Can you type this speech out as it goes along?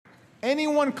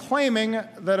Anyone claiming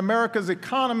that America's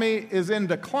economy is in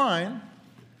decline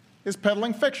is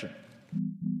peddling fiction.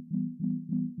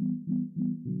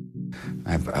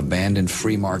 I've abandoned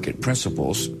free market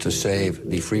principles to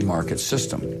save the free market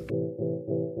system.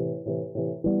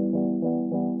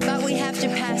 But we have to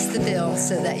pass the bill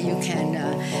so that you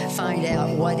can find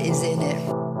out what is in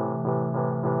it.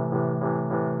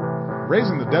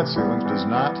 Raising the debt ceilings does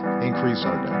not increase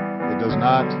our debt. It does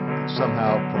not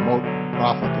somehow promote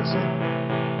profligacy.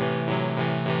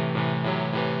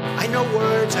 I know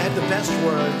words. I have the best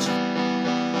words.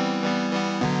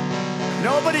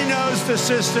 Nobody knows the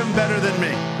system better than me,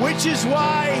 which is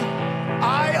why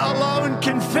I alone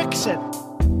can fix it.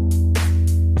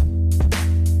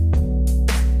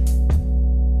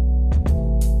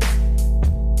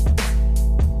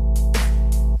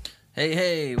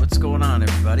 Hey, what's going on,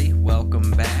 everybody?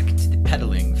 Welcome back to the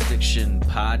Peddling Fiction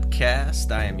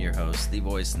Podcast. I am your host, the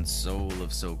voice and soul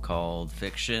of so-called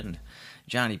fiction,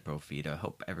 Johnny Profita.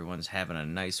 Hope everyone's having a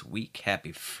nice week.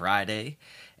 Happy Friday.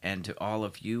 And to all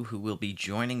of you who will be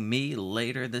joining me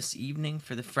later this evening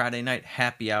for the Friday night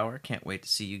happy hour. Can't wait to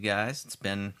see you guys. It's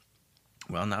been,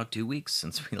 well, now 2 weeks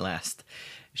since we last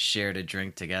shared a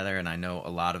drink together, and I know a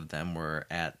lot of them were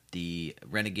at the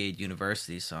Renegade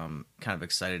University, so I'm kind of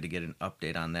excited to get an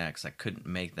update on that because I couldn't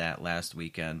make that last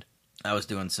weekend. I was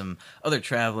doing some other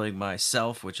traveling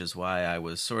myself, which is why I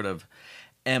was sort of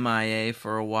MIA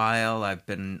for a while. I've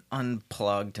been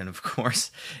unplugged, and of course,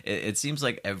 it seems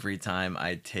like every time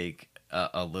I take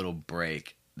a little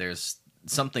break, there's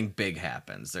something big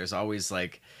happens. There's always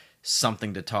like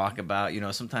something to talk about. You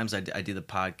know, sometimes I do the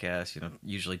podcast,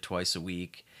 usually twice a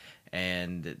week,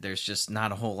 and there's just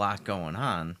not a whole lot going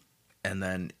on. And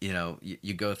then,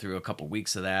 you go through a couple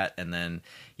weeks of that, and then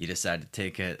you decide to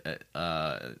take a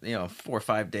 4 or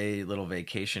 5 day little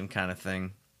vacation kind of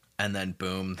thing. And then,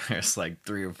 boom, there's like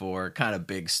 3 or 4 kind of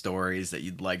big stories that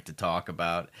you'd like to talk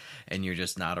about, and you're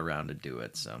just not around to do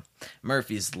it. So,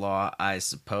 Murphy's Law, I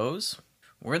suppose.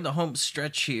 We're in the home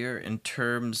stretch here in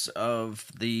terms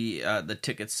of the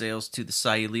ticket sales to the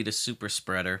Sayulita Super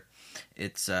Spreader.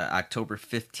 It's October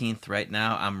 15th right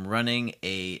now. I'm running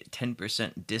a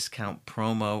 10% discount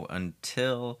promo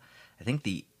until, I think,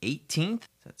 the 18th. Does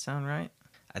that sound right?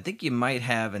 I think you might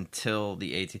have until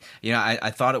the 18th. I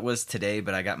thought it was today,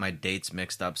 but I got my dates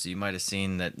mixed up, so you might have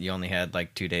seen that you only had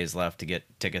like 2 days left to get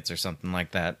tickets or something like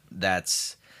that.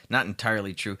 That's not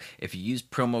entirely true. If you use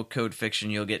promo code FICTION,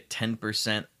 you'll get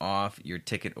 10% off your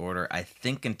ticket order, I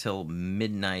think until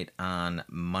midnight on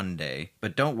Monday.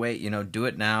 But don't wait, do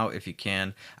it now if you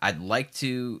can. I'd like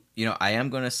to, I am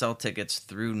going to sell tickets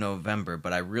through November,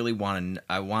 but I really want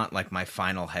like my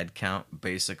final head count,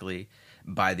 basically,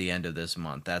 by the end of this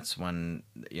month. That's when,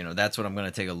 that's when I'm going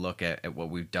to take a look at what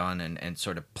we've done and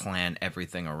sort of plan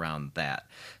everything around that.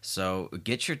 So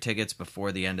get your tickets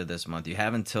before the end of this month. You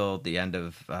have until the end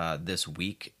of this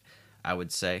week, I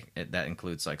would say. That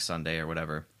includes like Sunday or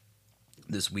whatever,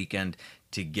 this weekend,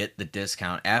 to get the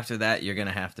discount. After that, you're going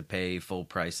to have to pay full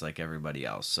price like everybody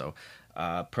else. So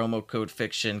promo code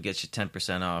FICTION gets you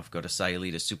 10% off. Go to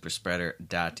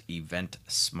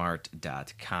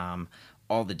sayulitasuperspreader.eventsmart.com.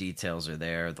 All the details are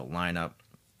there, the lineup.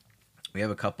 We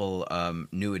have a couple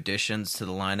new additions to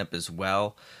the lineup as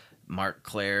well. Mark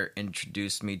Claire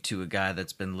introduced me to a guy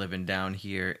that's been living down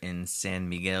here in San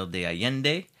Miguel de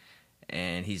Allende,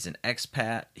 and he's an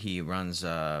expat. He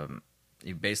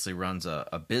basically runs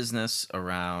a business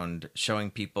around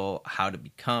showing people how to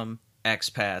become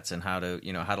expats and how to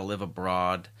live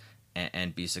abroad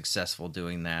and be successful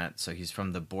doing that. So he's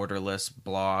from the Borderless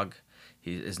blog.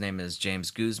 His name is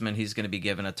James Guzman. He's going to be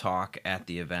giving a talk at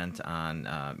the event on,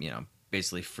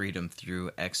 basically freedom through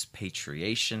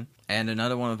expatriation. And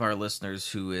another one of our listeners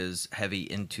who is heavy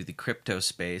into the crypto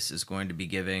space is going to be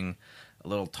giving a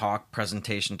little talk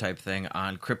presentation type thing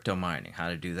on crypto mining, how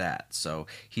to do that. So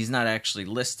he's not actually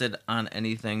listed on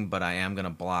anything, but I am going to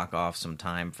block off some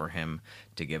time for him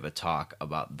to give a talk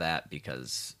about that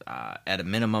because at a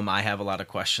minimum, I have a lot of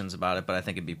questions about it, but I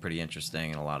think it'd be pretty interesting,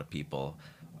 and a lot of people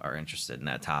are interested in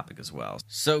that topic as well.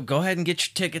 So go ahead and get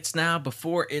your tickets now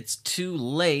before it's too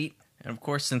late. And of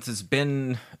course, since it's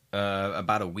been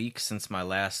about a week since my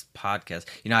last podcast,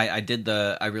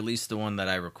 I released the one that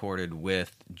I recorded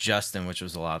with Justin, which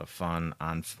was a lot of fun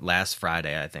on last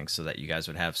Friday, I think, so that you guys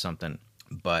would have something.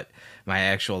 But my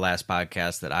actual last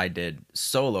podcast that I did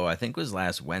solo, I think, was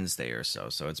last Wednesday or so.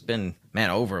 So it's been,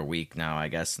 over a week now, I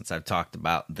guess, since I've talked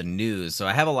about the news. So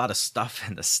I have a lot of stuff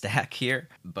in the stack here.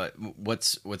 But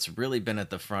what's really been at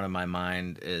the front of my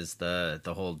mind is the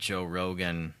whole Joe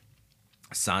Rogan,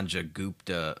 Sanjay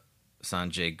Gupta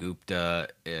Sanjay Gupta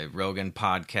Rogan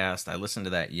podcast. I listened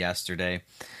to that yesterday.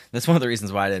 That's one of the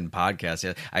reasons why I didn't podcast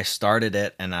yet. I started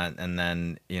it and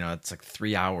then it's like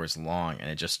 3 hours long, and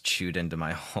it just chewed into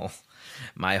my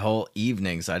whole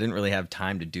evening. So I didn't really have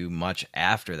time to do much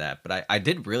after that. But I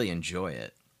did really enjoy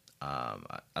it.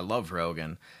 I love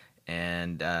Rogan.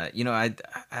 And, I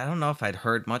don't know if I'd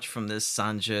heard much from this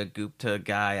Sanjay Gupta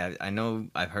guy. I know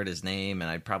I've heard his name,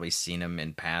 and I'd probably seen him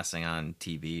in passing on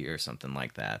TV or something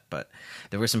like that. But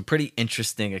there were some pretty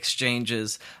interesting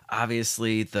exchanges.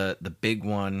 Obviously, the big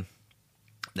one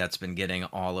that's been getting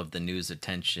all of the news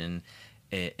attention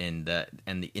in the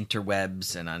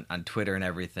interwebs and on Twitter and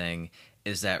everything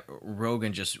is that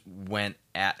Rogan just went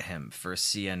at him for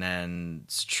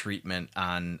CNN's treatment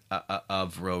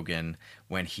of Rogan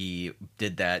when he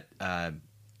did that.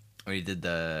 When he did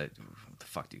what the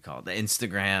fuck do you call it? The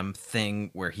Instagram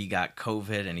thing where he got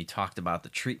COVID and he talked about the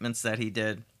treatments that he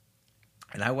did.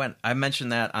 And I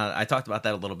mentioned that. I talked about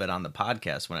that a little bit on the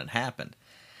podcast when it happened.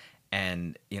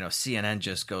 And, CNN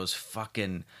just goes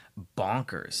fucking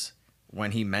bonkers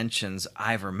when he mentions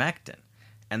ivermectin.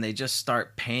 And they just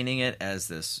start painting it as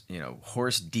this,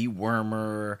 horse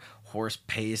dewormer, horse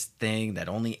paste thing that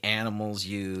only animals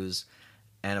use.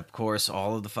 And, of course,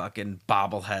 all of the fucking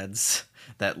bobbleheads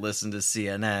that listen to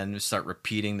CNN start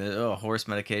repeating the horse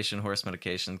medication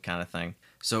kind of thing.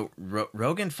 So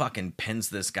Rogan fucking pins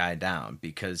this guy down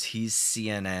because he's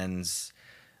CNN's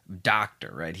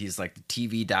doctor, right? He's like the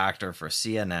TV doctor for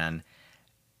CNN.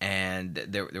 And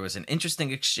there was an interesting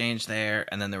exchange there,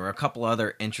 and then there were a couple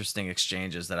other interesting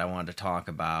exchanges that I wanted to talk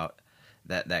about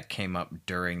that came up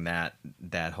during that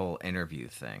whole interview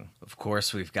thing. Of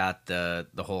course, we've got the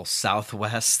whole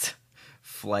Southwest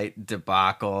flight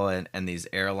debacle and these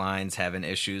airlines having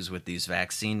issues with these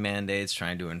vaccine mandates,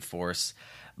 trying to enforce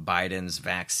Biden's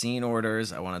vaccine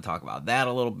orders. I want to talk about that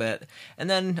a little bit. And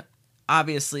then,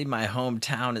 obviously, my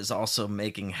hometown is also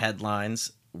making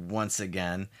headlines once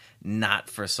again, not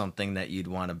for something that you'd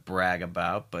want to brag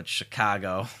about, but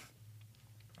Chicago.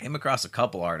 Came across a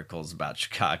couple articles about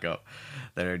Chicago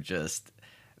that are just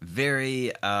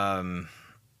very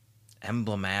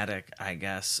emblematic, I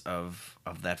guess, of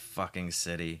that fucking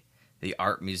city. The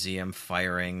art museum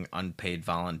firing unpaid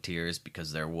volunteers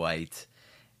because they're white,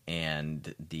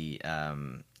 and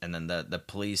then the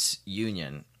police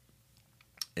union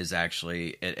is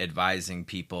actually advising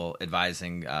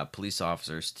police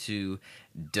officers to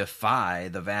defy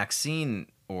the vaccine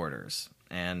orders.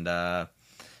 And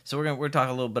so we're gonna talk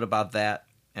a little bit about that,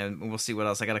 and we'll see what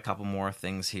else. I got a couple more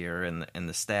things here in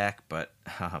the stack, but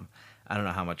I don't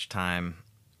know how much time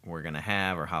we're gonna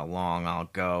have or how long I'll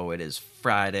go. It is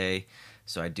Friday,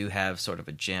 so I do have sort of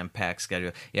a jam-packed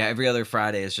schedule. Yeah, every other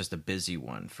Friday is just a busy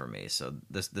one for me. So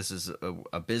this is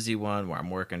a busy one where I'm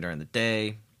working during the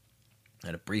day.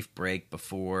 At a brief break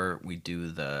before we do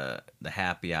the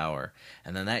happy hour,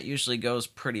 and then that usually goes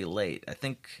pretty late. I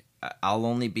think I'll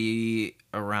only be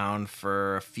around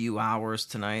for a few hours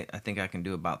tonight. I think I can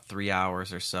do about 3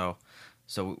 hours or so.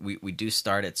 So we do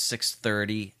start at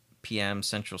 6:30 p.m.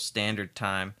 Central Standard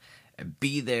Time. And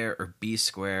be there or be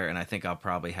square, and I think I'll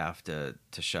probably have to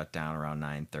shut down around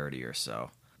 9:30 or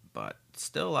so. But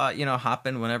still, hop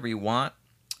in whenever you want,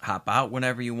 hop out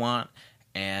whenever you want.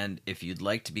 And if you'd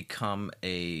like to become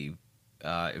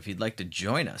if you'd like to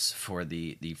join us for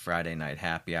the Friday night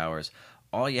happy hours,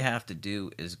 all you have to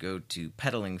do is go to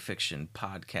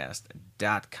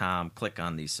peddlingfictionpodcast.com, click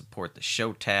on the support the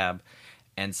show tab,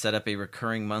 and set up a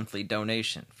recurring monthly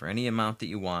donation for any amount that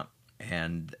you want,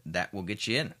 and that will get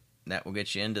you in. That will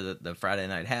get you into the Friday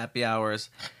night happy hours.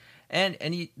 And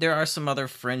there are some other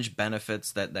fringe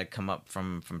benefits that come up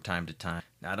from time to time.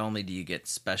 Not only do you get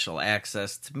special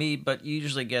access to me, but you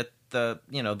usually get the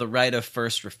right of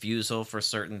first refusal for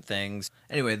certain things.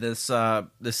 Anyway, this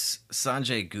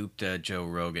Sanjay Gupta Joe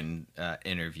Rogan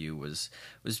interview was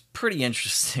pretty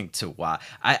interesting to watch.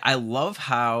 I love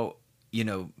how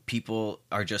people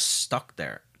are just stuck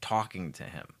there talking to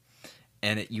him,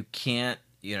 and you can't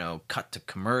cut to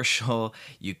commercial.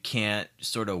 You can't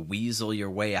sort of weasel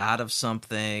your way out of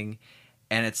something.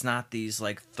 And it's not these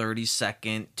like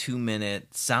 30-second,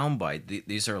 2-minute soundbite.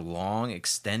 These are long,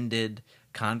 extended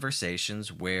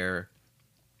conversations where,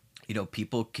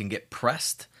 people can get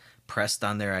pressed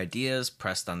on their ideas,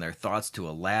 pressed on their thoughts to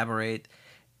elaborate.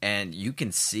 And you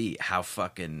can see how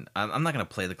fucking... I'm not going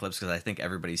to play the clips because I think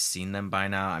everybody's seen them by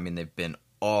now. I mean, they've been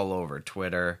all over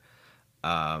Twitter.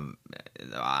 On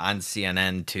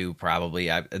CNN too, probably.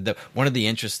 One of the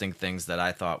interesting things that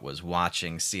I thought was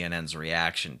watching CNN's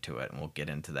reaction to it, and we'll get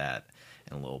into that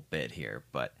in a little bit here.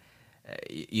 But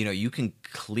you can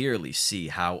clearly see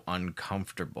how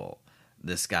uncomfortable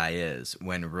this guy is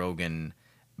when Rogan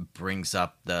brings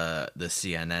up the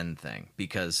CNN thing,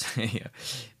 because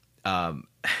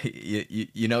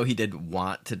you know he didn't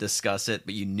want to discuss it,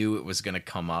 but you knew it was going to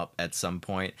come up at some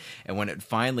point. And when it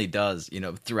finally does, you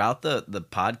know, throughout the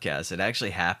podcast, it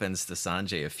actually happens to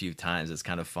Sanjay a few times. It's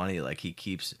kind of funny, like he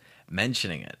keeps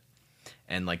mentioning it.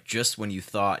 And like just when you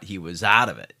thought he was out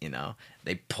of it, you know,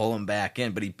 they pull him back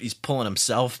in, but he's pulling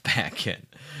himself back in,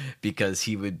 because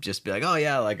he would just be like, oh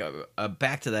yeah, like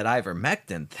back to that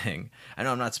ivermectin thing. I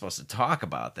know I'm not supposed to talk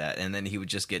about that. And then he would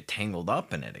just get tangled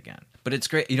up in it again. But it's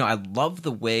great. You know, I love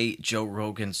the way Joe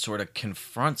Rogan sort of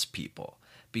confronts people,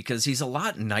 because he's a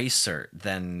lot nicer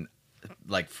than,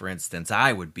 like, for instance,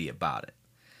 I would be about it.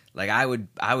 Like I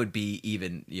would be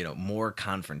even, you know, more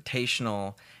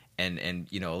confrontational and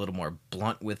you know, a little more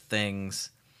blunt with things.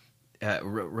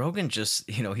 Rogan just,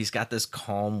 you know, he's got this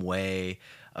calm way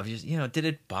of just, you know, did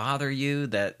it bother you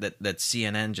that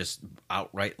CNN just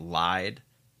outright lied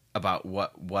about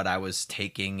what I was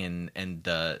taking and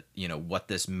the, you know, what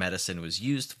this medicine was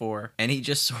used for? And he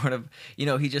just sort of, you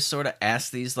know,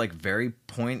 asked these like very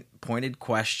pointed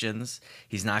questions.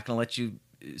 He's not going to let you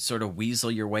sort of weasel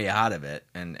your way out of it,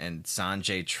 and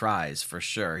Sanjay tries for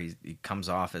sure. He comes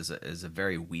off as a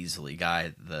very weaselly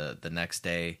guy the next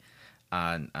day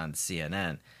on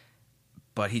CNN,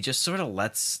 but he just sort of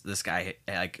lets this guy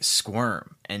like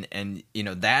squirm, and you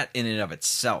know, that in and of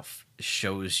itself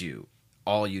shows you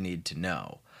all you need to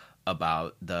know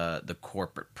about the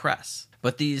corporate press.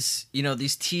 But these, you know,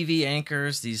 these TV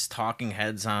anchors, these talking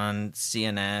heads on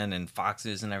CNN and Fox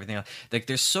News and everything else, like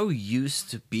they're so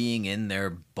used to being in their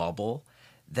bubble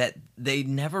that they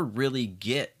never really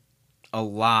get a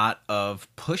lot of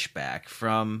pushback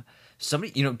from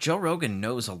somebody. You know, Joe Rogan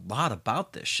knows a lot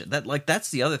about this shit. That's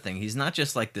the other thing. He's not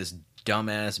just like this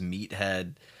dumbass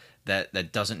meathead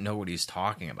that doesn't know what he's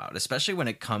talking about, especially when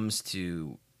it comes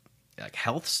to like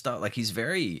health stuff. Like he's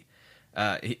very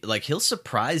he'll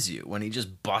surprise you when he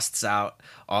just busts out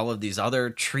all of these other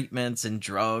treatments and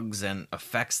drugs and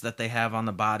effects that they have on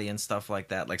the body and stuff like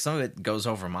that. Like some of it goes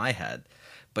over my head,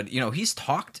 but you know, he's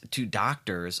talked to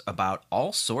doctors about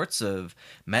all sorts of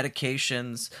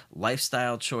medications,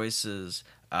 lifestyle choices,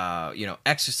 you know,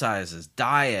 exercises,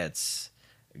 diets,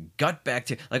 gut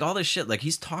bacteria, like all this shit. Like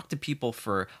he's talked to people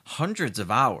for hundreds of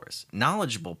hours,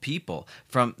 knowledgeable people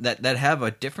from that have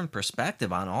a different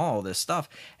perspective on all this stuff.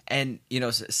 And you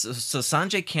know, so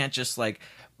Sanjay can't just like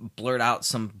blurt out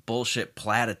some bullshit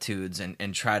platitudes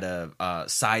and try to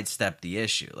sidestep the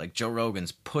issue. Like Joe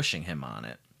Rogan's pushing him on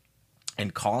it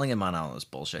and calling him on all this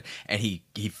bullshit, and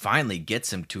he finally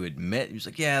gets him to admit. He's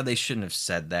like, yeah, they shouldn't have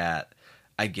said that.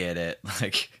 I get it.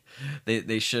 Like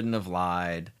they shouldn't have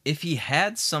lied. If he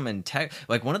had some integrity,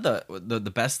 like one of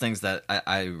the best things that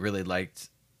I really liked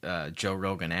Joe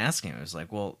Rogan asking was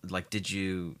like, well, like did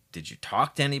you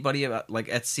talk to anybody about, like,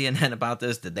 at CNN about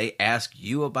this? Did they ask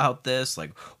you about this?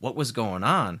 Like what was going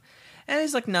on? And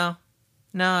he's like, no,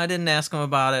 I didn't ask him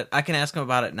about it. I can ask him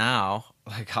about it now.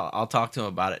 Like I'll talk to him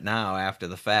about it now after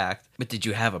the fact. But did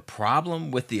you have a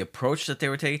problem with the approach that they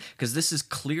were taking? Because this is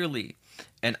clearly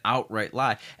an outright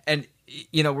lie. And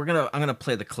you know, I'm gonna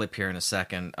play the clip here in a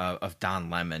second of Don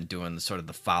Lemon doing the sort of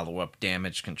the follow-up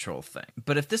damage control thing.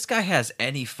 But if this guy has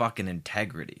any fucking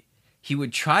integrity, he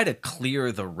would try to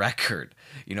clear the record,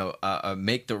 you know,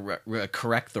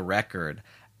 correct the record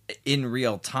in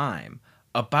real time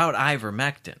about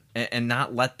ivermectin, and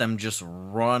not let them just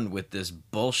run with this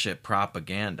bullshit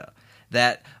propaganda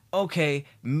that, okay,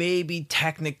 maybe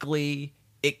technically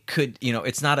it could, you know,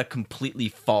 it's not a completely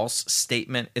false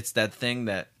statement. It's that thing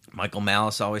that Michael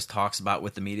Malice always talks about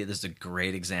with the media. This is a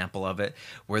great example of it,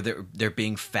 where they're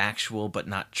being factual but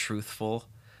not truthful.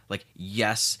 Like,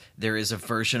 yes, there is a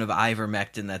version of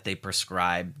ivermectin that they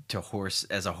prescribe to horse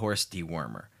as a horse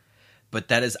dewormer, but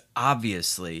that is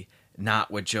obviously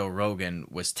not what Joe Rogan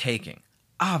was taking.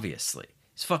 Obviously,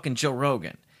 it's fucking Joe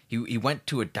Rogan. He went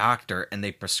to a doctor and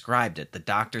they prescribed it. The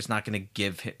doctor's not going to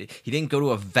give him... He didn't go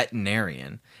to a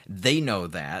veterinarian. They know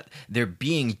that. They're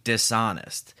being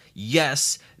dishonest.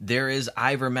 Yes, there is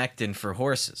ivermectin for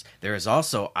horses. There is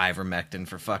also ivermectin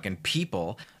for fucking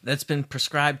people that's been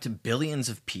prescribed to billions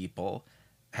of people,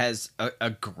 has a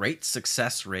great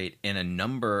success rate in a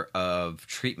number of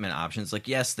treatment options. Like,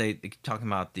 yes, they keep talking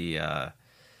about the...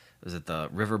 is it the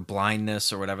river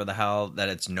blindness or whatever the hell that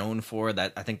it's known for?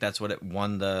 That I think that's what it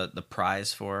won the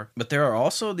prize for. But there are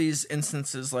also these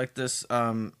instances like this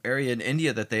area in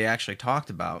India that they actually talked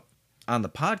about on the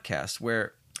podcast,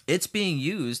 where it's being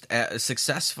used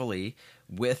successfully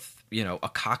with, you know, a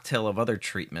cocktail of other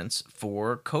treatments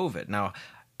for COVID. Now,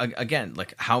 again,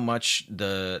 like how much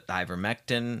the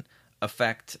ivermectin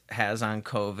effect has on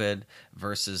COVID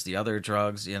versus the other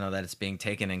drugs, that it's being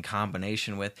taken in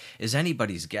combination with is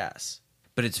anybody's guess.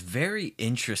 But it's very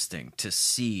interesting to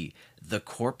see the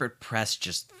corporate press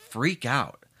just freak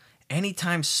out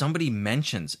anytime somebody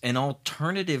mentions an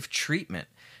alternative treatment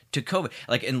to COVID.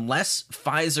 Like, unless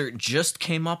Pfizer just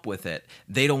came up with it,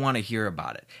 they don't want to hear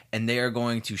about it. And they are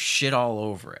going to shit all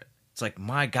over it. It's like,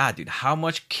 my God, dude, how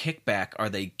much kickback are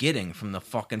they getting from the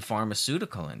fucking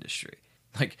pharmaceutical industry?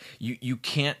 Like, you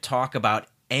can't talk about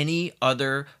any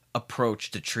other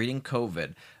approach to treating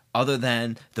COVID other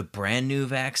than the brand new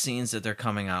vaccines that they're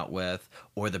coming out with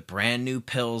or the brand new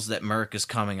pills that Merck is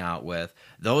coming out with.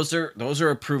 Those are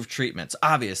approved treatments,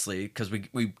 obviously, because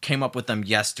we came up with them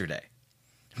yesterday.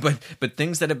 But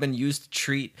things that have been used to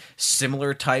treat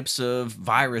similar types of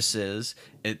viruses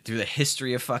through the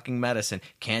history of fucking medicine,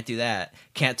 can't do that.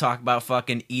 Can't talk about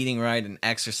fucking eating right and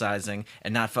exercising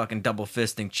and not fucking double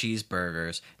fisting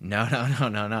cheeseburgers.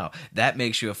 No. That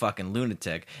makes you a fucking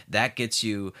lunatic. That gets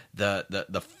you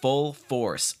the full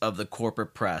force of the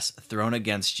corporate press thrown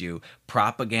against you,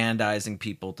 propagandizing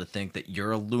people to think that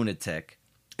you're a lunatic.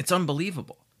 It's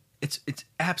unbelievable. It's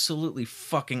absolutely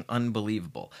fucking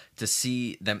unbelievable to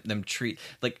see them treat.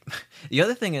 Like, the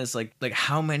other thing is like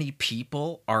how many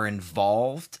people are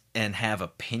involved and have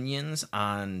opinions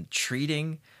on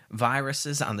treating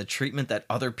viruses, on the treatment that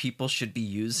other people should be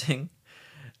using.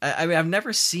 I mean, I've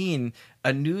never seen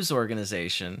a news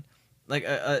organization, like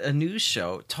a news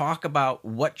show, talk about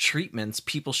what treatments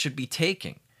people should be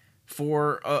taking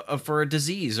for a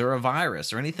disease or a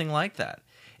virus or anything like that.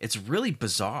 It's really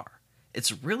bizarre.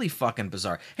 It's really fucking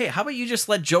bizarre. Hey, how about you just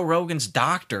let Joe Rogan's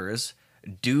doctors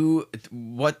do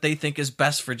what they think is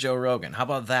best for Joe Rogan? How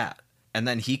about that? And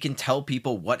then he can tell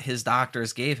people what his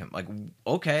doctors gave him. Like,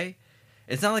 okay.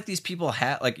 It's not like these people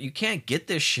have, like, you can't get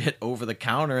this shit over the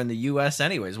counter in the U.S.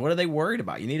 anyways. What are they worried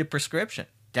about? You need a prescription.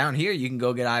 Down here, you can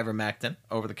go get ivermectin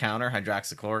over the counter,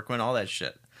 hydroxychloroquine, all that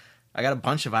shit. I got a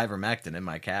bunch of ivermectin in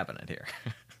my cabinet here.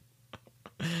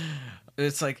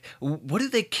 It's like, what do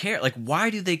they care? Like, why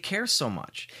do they care so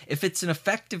much? If it's an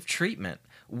effective treatment,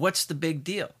 what's the big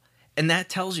deal? And that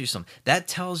tells you something. That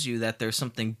tells you that there's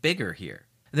something bigger here.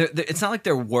 It's not like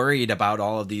they're worried about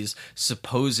all of these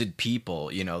supposed people,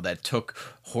 that took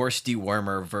horse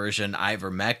dewormer version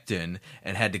ivermectin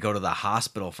and had to go to the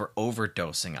hospital for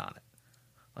overdosing on it.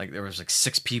 Like, there was like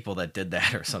 6 people that did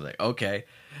that or something. Okay.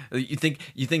 You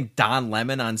think Don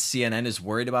Lemon on CNN is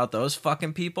worried about those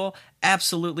fucking people?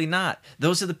 Absolutely not.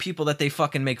 Those are the people that they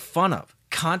fucking make fun of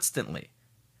constantly.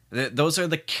 Those are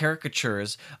the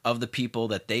caricatures of the people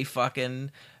that they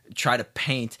fucking try to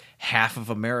paint half of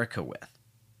America with.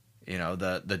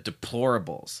 The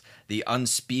deplorables, the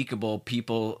unspeakable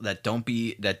people that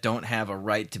don't have a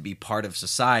right to be part of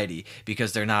society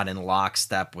because they're not in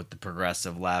lockstep with the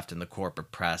progressive left and the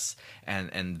corporate press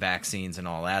and vaccines and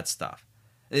all that stuff.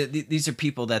 These are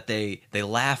people that they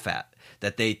laugh at,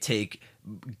 that they take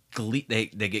they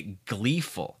get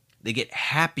gleeful. They get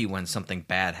happy when something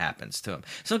bad happens to them.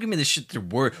 So don't give me this shit. They're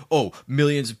worried. Oh,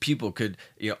 millions of people could,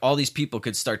 all these people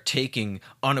could start taking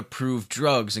unapproved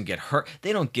drugs and get hurt.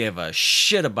 They don't give a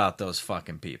shit about those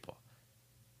fucking people.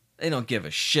 They don't give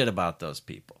a shit about those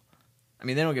people. I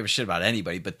mean, they don't give a shit about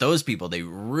anybody, but those people they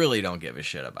really don't give a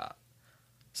shit about.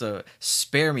 So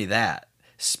spare me that.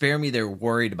 Spare me they're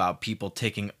worried about people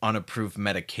taking unapproved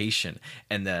medication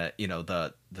and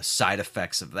the side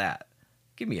effects of that.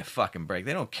 Give me a fucking break.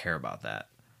 They don't care about that.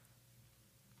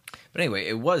 But anyway,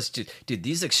 it was, dude,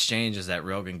 these exchanges that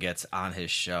Rogan gets on his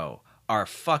show are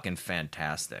fucking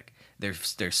fantastic. They're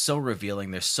so revealing.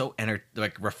 They're so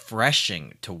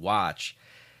refreshing to watch.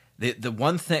 The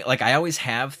one thing, like, I always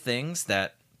have things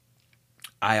that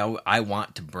I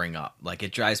want to bring up. Like,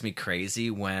 it drives me crazy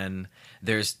when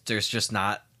there's just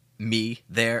not me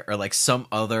there or like some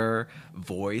other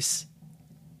voice.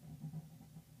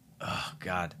 Oh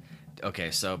God.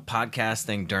 Okay, so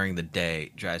podcasting during the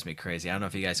day drives me crazy. I don't know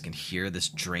if you guys can hear this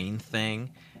drain thing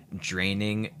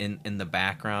draining in the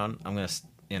background. I'm going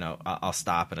to, I'll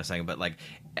stop in a second, but like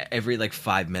every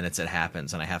 5 minutes it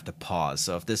happens and I have to pause.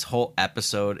 So if this whole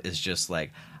episode is just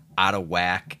like out of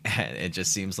whack and it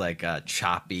just seems like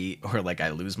choppy or like I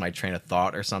lose my train of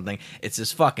thought or something, it's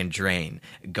this fucking drain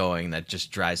going that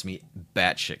just drives me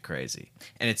batshit crazy.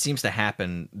 And it seems to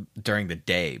happen during the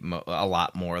day a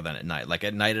lot more than at night. Like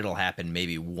at night it'll happen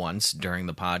maybe once during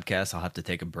the podcast. I'll have to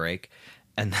take a break.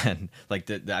 And then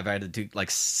I've had to do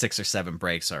like 6 or 7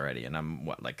 breaks already. And I'm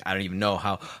I don't even know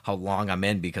how long I'm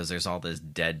in because there's all this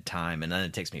dead time. And then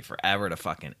it takes me forever to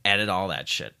fucking edit all that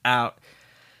shit out.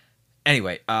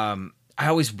 Anyway, I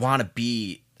always want to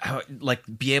be like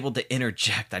be able to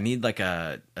interject. I need like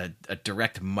a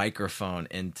direct microphone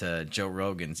into Joe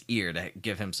Rogan's ear to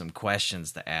give him some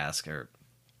questions to ask or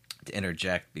to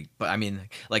interject. But I mean,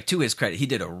 like, to his credit, he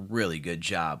did a really good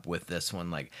job with this one.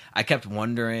 Like, I kept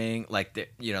wondering, like,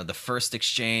 the first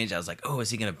exchange, I was like, oh, is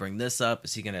he going to bring this up?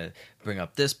 Is he going to bring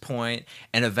up this point?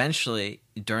 And eventually,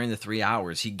 during the 3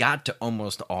 hours, he got to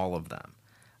almost all of them.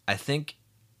 I think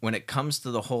when it comes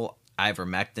to the whole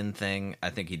ivermectin thing,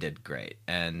 I think he did great.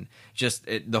 And just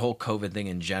the whole COVID thing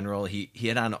in general, he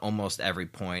hit on almost every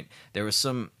point. There was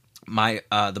some the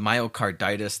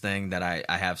myocarditis thing that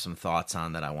I have some thoughts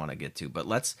on that I want to get to. But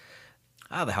let's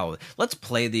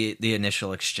play the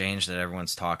initial exchange that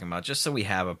everyone's talking about, just so we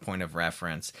have a point of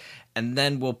reference, and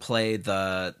then we'll play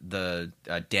the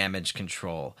damage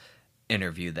control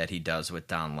interview that he does with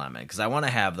Don Lemon, because I want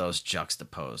to have those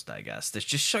juxtaposed, I guess, to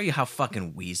just show you how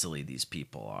fucking weaselly these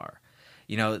people are.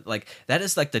 You know, like, that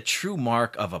is like the true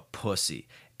mark of a pussy,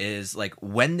 is like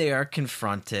when they are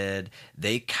confronted,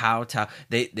 they kowtow,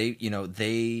 they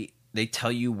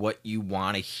tell you what you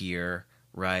want to hear,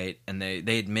 right? And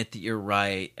they admit that you're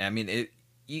right. I mean,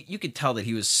 you could tell that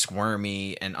he was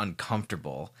squirmy and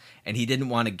uncomfortable, and he didn't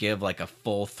want to give like a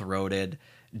full-throated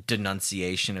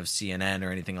denunciation of CNN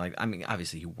or anything like that. I mean,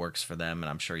 obviously he works for them, and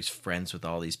I'm sure he's friends with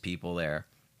all these people there.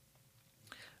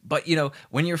 But, you know,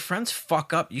 when your friends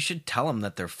fuck up, you should tell them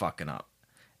that they're fucking up.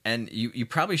 And you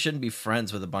probably shouldn't be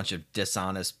friends with a bunch of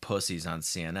dishonest pussies on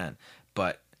CNN.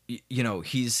 But, you know,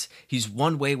 he's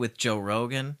one way with Joe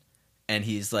Rogan, and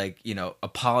he's like, you know,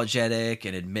 apologetic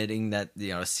and admitting that, you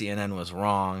know, CNN was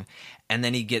wrong. And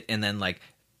then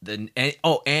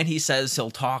and he says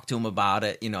he'll talk to him about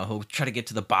it. You know, he'll try to get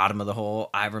to the bottom of the whole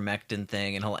ivermectin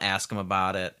thing, and he'll ask him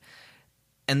about it.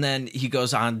 And then he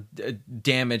goes on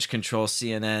damage control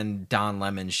CNN, Don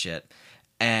Lemon shit,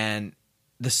 and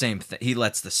the same thing. He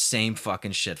lets the same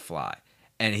fucking shit fly,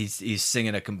 and he's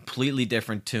singing a completely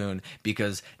different tune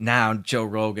because now Joe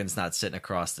Rogan's not sitting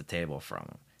across the table from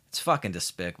him. It's fucking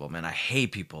despicable, man. I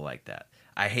hate people like that.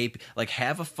 I hate, like,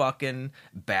 have a fucking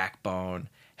backbone.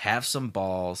 Have some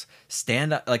balls.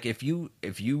 Stand up. Like, if you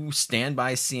stand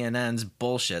by CNN's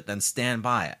bullshit, then stand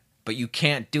by it. But you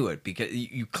can't do it because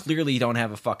you clearly don't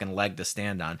have a fucking leg to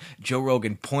stand on. Joe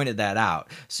Rogan pointed that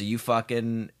out. So you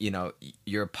fucking, you know,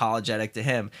 you're apologetic to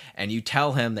him, and you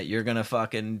tell him that you're gonna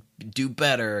fucking do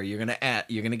better. You're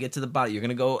gonna get to the bottom. You're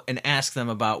gonna go and ask them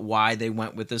about why they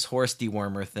went with this horse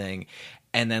dewormer thing.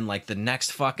 And then, like, the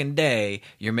next fucking day,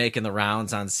 you're making the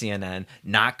rounds on CNN,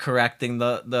 not correcting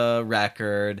the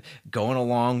record, going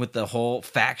along with the whole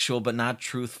factual but not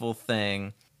truthful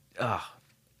thing. Ugh.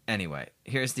 Anyway,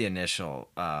 here's the initial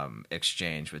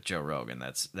exchange with Joe Rogan.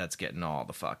 That's getting all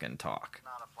the fucking talk.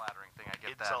 Not a flattering thing. I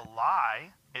get It's that. a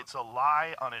lie. It's a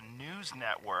lie on a news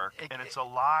network, and it's a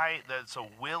lie that's a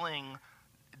willing.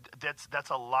 That's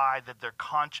a lie that they're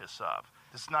conscious of.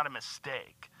 It's not a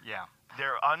mistake. Yeah.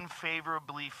 They're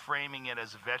unfavorably framing it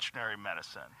as veterinary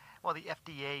medicine. Well, the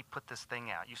FDA put this thing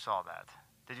out. You saw that.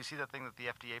 Did you see that thing that the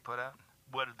FDA put out?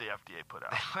 What did the FDA put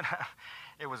out?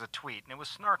 It was a tweet, and it was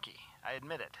snarky. I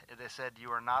admit it. They said, "You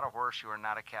are not a horse, you are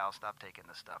not a cow, stop taking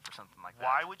this stuff," or something like that.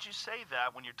 Why would you say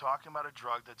that when you're talking about a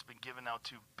drug that's been given out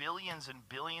to billions and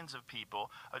billions of people,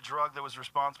 a drug that was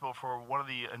responsible for one of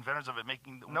the inventors of it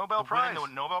making winning the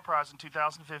Nobel Prize in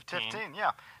 2015?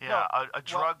 Yeah. Yeah, a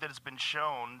drug that has been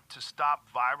shown to stop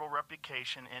viral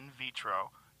replication in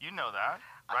vitro. You know that,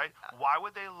 right? Why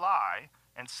would they lie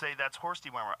and say that's horse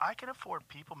dewormer? I can afford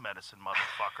people medicine,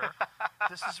 motherfucker.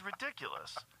 This is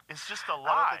ridiculous. It's just a lie.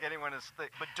 I don't think anyone is...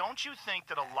 But don't you think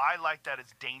that a lie like that is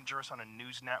dangerous on a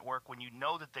news network when you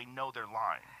know that they know they're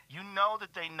lying? You know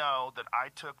that they know that I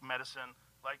took medicine,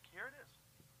 like, here it is.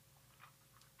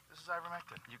 This is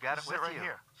ivermectin. You got it with right you.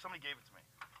 here. Somebody gave it to me.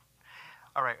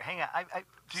 All right, hang on.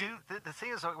 The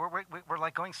thing is, we're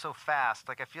like going so fast.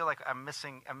 Like, I feel like I'm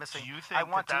missing. Do you think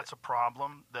that's a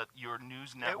problem, that your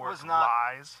news network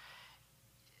lies?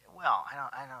 Well,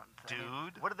 I don't.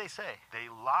 Dude. What did they say? They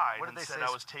lied What did and they said say?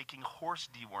 I was taking horse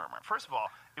dewormer. First of all,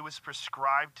 it was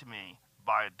prescribed to me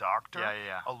by a doctor.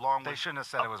 Yeah. Along They with shouldn't have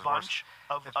said a it was bunch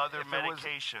horse. of other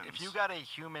medications. If you got a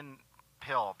human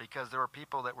pill, because there were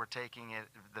people that were taking it,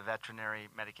 the veterinary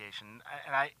medication,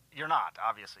 and you're not,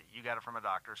 obviously. You got it from a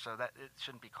doctor, so that it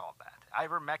shouldn't be called that.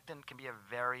 Ivermectin can be a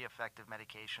very effective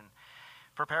medication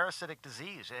for parasitic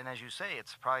disease, and as you say,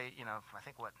 it's probably, I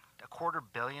think,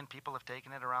 250 million people have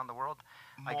taken it around the world.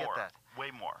 More, I get that. Way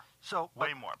more. So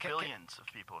way more. Billions of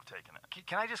people have taken it.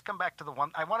 Can I just come back to the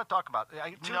one I want to talk about?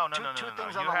 Two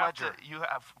things on the ledger.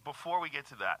 Before we get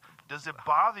to that, does it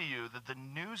bother you that the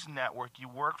news network you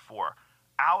work for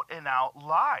out and out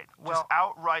lied? Just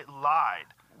outright lied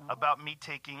about me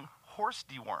taking horse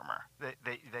dewormer.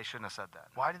 They shouldn't have said that.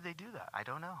 Why did they do that? I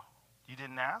don't know. You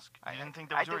didn't ask? You didn't think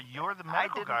that was You're the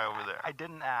medical guy over there. I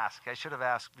didn't ask. I should have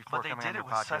asked before but they coming did on it your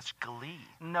with podcast. such glee.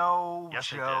 No, Yes,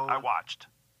 Joe. they did. I watched.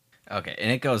 Okay,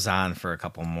 and it goes on for a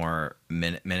couple more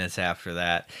minutes after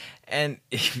that, and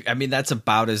I mean that's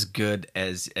about as good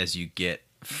as you get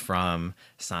from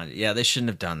Sanjay. Yeah, they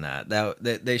shouldn't have done that.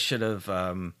 They should have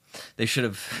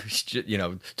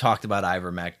talked about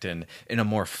ivermectin in a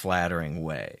more flattering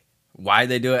way. Why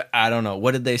they do it, I don't know.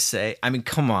 What did they say? I mean,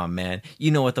 come on, man. You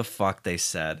know what the fuck they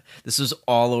said. This was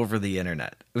all over the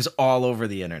internet. It was all over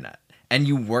the internet. And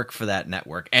you work for that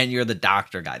network, and you're the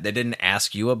doctor guy. They didn't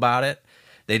ask you about it.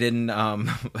 They didn't,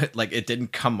 it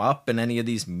didn't come up in any of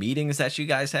these meetings that you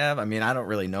guys have. I mean, I don't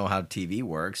really know how TV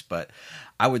works, but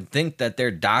I would think that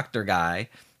their doctor guy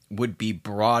would be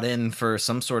brought in for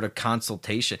some sort of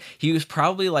consultation. He was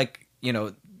probably like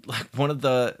one of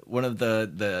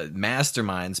the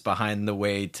masterminds behind the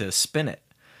way to spin it,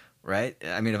 right?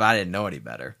 I mean, if I didn't know any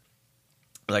better.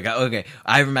 Like, okay,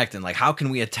 ivermectin, like, how can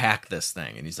we attack this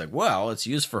thing? And he's like, well, it's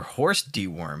used for horse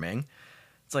deworming.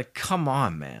 It's like, come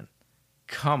on, man.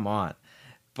 Come on.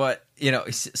 But,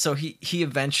 so he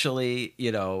eventually,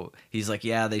 he's like,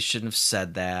 yeah, they shouldn't have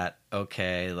said that.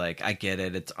 Okay, like, I get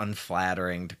it. It's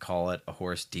unflattering to call it a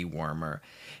horse dewormer.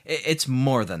 It's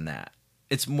more than that.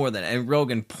 It's more than, and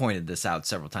Rogan pointed this out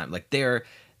several times. Like, they're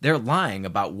lying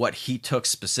about what he took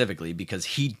specifically because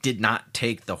he did not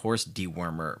take the horse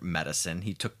dewormer medicine.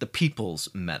 He took the people's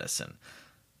medicine.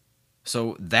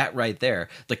 So that right there,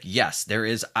 like, yes, there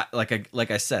is, like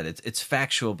I said, it's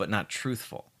factual but not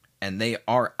truthful, and they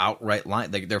are outright lying.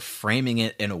 Like, they're framing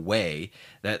it in a way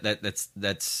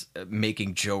that's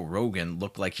making Joe Rogan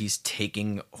look like he's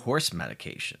taking horse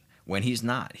medication when he's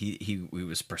not. He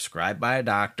was prescribed by a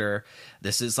doctor.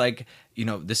 This is like,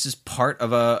 this is part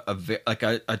of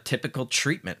a typical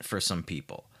treatment for some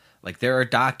people. Like, there are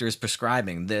doctors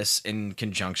prescribing this in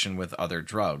conjunction with other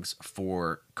drugs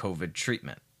for COVID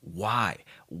treatment. Why?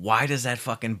 Why does that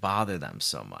fucking bother them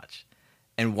so much?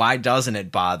 And why doesn't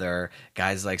it bother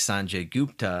guys like Sanjay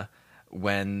Gupta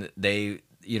when when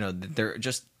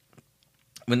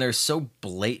they're so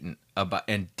blatant about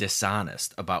and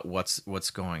dishonest about what's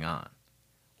going on?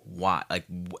 Why? Like,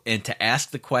 and to ask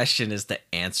the question is to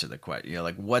answer the question.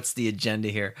 Like, what's the agenda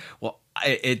here? Well,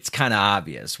 it's kind of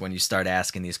obvious when you start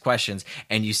asking these questions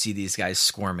and you see these guys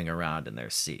squirming around in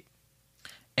their seat.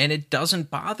 And it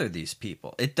doesn't bother these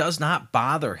people. It does not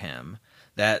bother him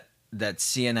that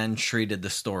CNN treated the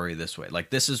story this way. Like,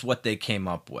 this is what they came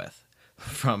up with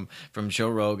from Joe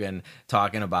Rogan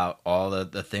talking about all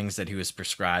the things that he was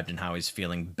prescribed and how he's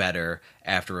feeling better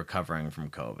after recovering from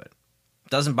COVID. It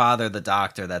doesn't bother the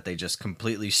doctor that they just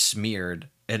completely smeared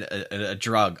a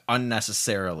drug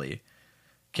unnecessarily,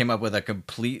 came up with a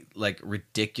complete, like,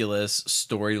 ridiculous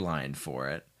storyline for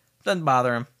it. Doesn't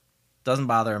bother him. Doesn't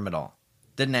bother him at all.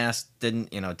 Didn't ask,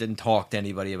 didn't talk to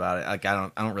anybody about it. Like, I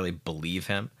don't really believe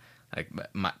him. Like,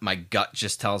 my gut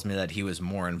just tells me that he was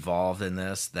more involved in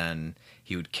this than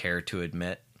he would care to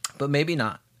admit. But maybe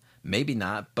not. Maybe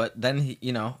not. But then he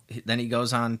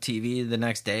goes on TV the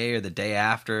next day or the day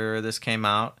after this came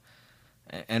out,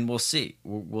 and we'll see.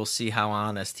 We'll see how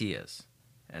honest he is.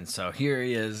 And so here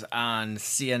he is on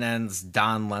CNN's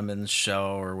Don Lemon's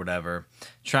show or whatever,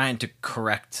 trying to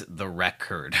correct the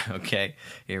record. Okay,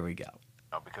 here we go.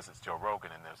 Because it's Joe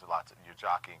Rogan and there's lots of you're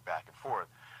jockeying back and forth.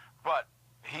 But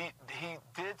he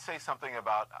did say something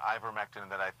about ivermectin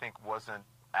that I think wasn't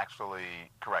actually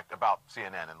correct about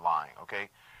CNN and lying, okay?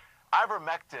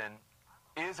 Ivermectin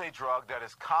is a drug that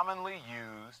is commonly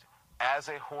used as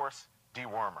a horse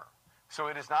dewormer. So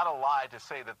it is not a lie to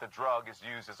say that the drug is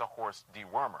used as a horse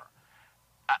dewormer.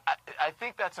 I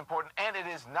think that's important, and it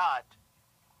is not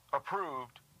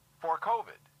approved for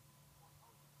COVID.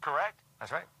 Correct?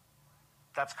 That's right.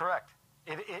 That's correct.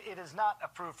 It is not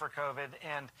approved for COVID,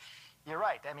 and you're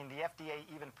right. I mean, the FDA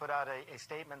even put out a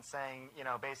statement saying,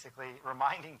 basically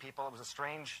reminding people, it was a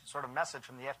strange sort of message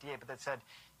from the FDA, but that said,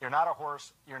 you're not a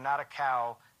horse, you're not a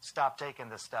cow, stop taking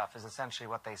this stuff, is essentially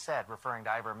what they said, referring to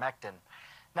ivermectin.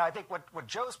 Now, I think what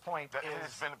Joe's point that is... It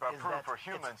has been approved for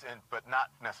humans, but not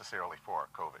necessarily for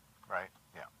COVID, right?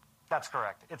 Yeah. That's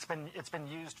correct. It's been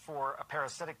used for a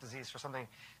parasitic disease, for something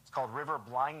it's called river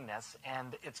blindness,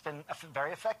 and it's been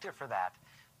very effective for that.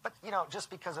 But, just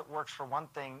because it works for one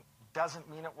thing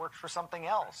doesn't mean it works for something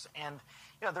else. And,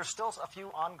 there's still a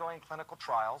few ongoing clinical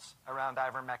trials around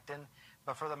ivermectin,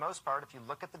 but for the most part, if you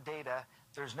look at the data,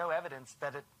 there's no evidence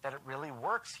that it really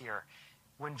works here.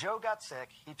 When Joe got sick,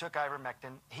 he took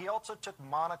ivermectin. He also took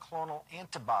monoclonal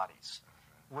antibodies.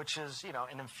 which is,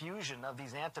 an infusion of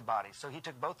these antibodies. So he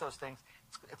took both those things.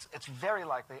 It's very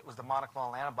likely it was the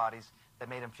monoclonal antibodies that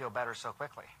made him feel better so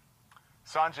quickly.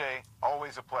 Sanjay,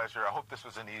 always a pleasure. I hope this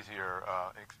was an easier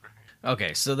experience.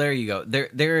 Okay, so there you go.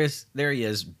 There he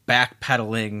is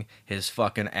backpedaling his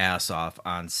fucking ass off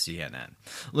on CNN.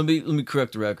 Let me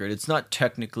correct the record. It's not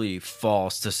technically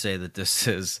false to say that this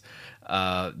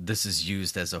is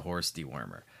used as a horse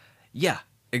dewormer. Yeah,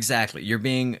 exactly. You're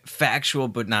being factual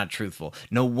but not truthful.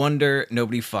 No wonder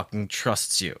nobody fucking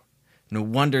trusts you. No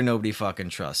wonder nobody fucking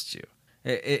trusts you.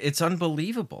 It's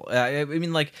unbelievable. I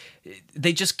mean, like,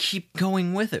 they just keep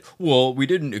going with it. Well, we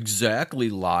didn't exactly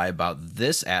lie about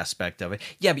this aspect of it.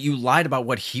 Yeah, but you lied about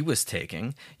what he was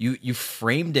taking. You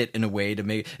framed it in a way to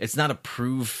make it's not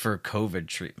approved for COVID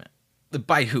treatment.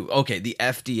 By who? Okay, the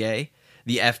FDA.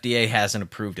 The FDA hasn't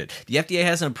approved it. The FDA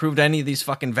hasn't approved any of these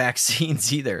fucking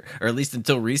vaccines either, or at least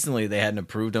until recently they hadn't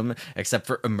approved them except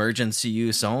for emergency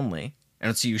use only. I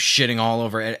don't see you shitting all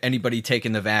over anybody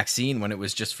taking the vaccine when it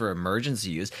was just for emergency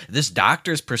use. This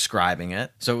doctor's prescribing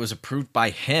it, so it was approved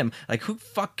by him. Like, who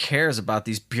fuck cares about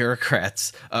these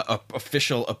bureaucrats'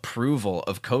 official approval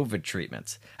of COVID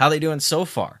treatments? How they doing so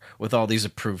far with all these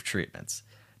approved treatments?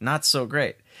 Not so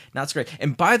great. Not so great.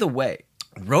 And by the way,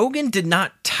 Rogan did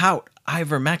not tout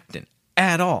ivermectin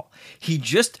at all. He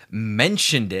just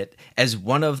mentioned it as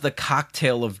one of the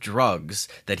cocktail of drugs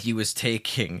that he was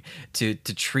taking to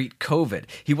treat COVID.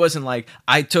 He wasn't like,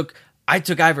 I took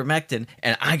ivermectin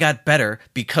and I got better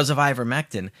because of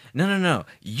ivermectin. No.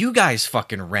 You guys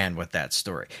fucking ran with that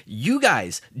story. You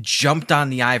guys jumped on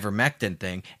the ivermectin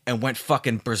thing and went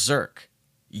fucking berserk.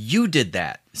 You did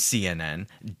that, CNN,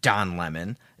 Don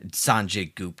Lemon,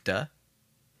 Sanjay Gupta.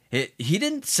 He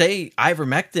didn't say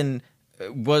ivermectin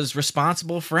was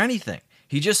responsible for anything.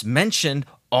 He just mentioned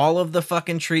all of the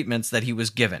fucking treatments that he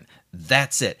was given.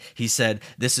 That's it. He said,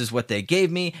 this is what they gave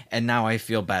me, and now I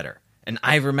feel better. And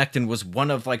ivermectin was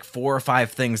one of like 4 or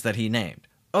 5 things that he named.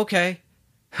 Okay,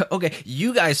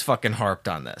 you guys fucking harped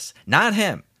on this, not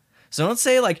him. So don't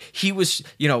say like he was,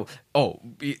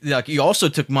 like he also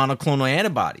took monoclonal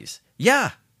antibodies.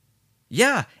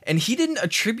 Yeah, and he didn't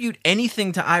attribute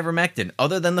anything to ivermectin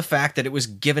other than the fact that it was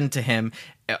given to him,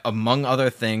 among other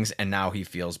things, and now he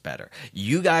feels better.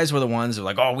 You guys were the ones who were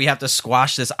like, oh, we have to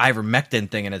squash this ivermectin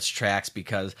thing in its tracks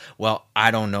because, well,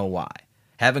 I don't know why.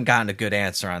 Haven't gotten a good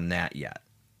answer on that yet.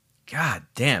 God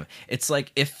damn. It's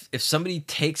like if somebody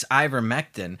takes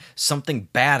ivermectin, something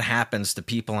bad happens to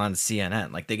people on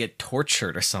CNN. Like they get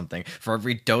tortured or something for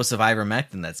every dose of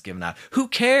ivermectin that's given out. Who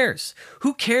cares?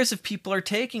 Who cares if people are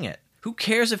taking it? Who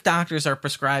cares if doctors are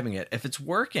prescribing it, if it's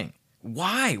working?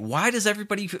 Why? Why does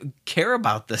everybody care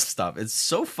about this stuff? It's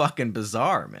so fucking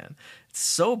bizarre, man. It's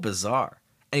so bizarre.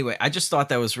 Anyway, I just thought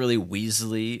that was really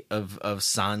Weasley of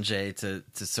Sanjay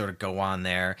to sort of go on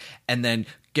there and then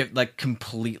get like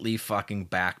completely fucking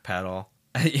backpedal.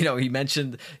 He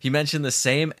mentioned the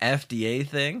same FDA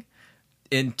thing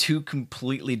in 2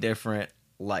 completely different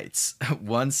lights.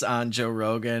 Once on Joe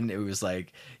Rogan, it was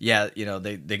like, yeah,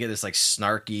 they get this like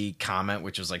snarky comment,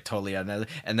 which was like totally another,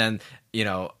 and then he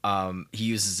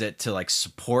uses it to like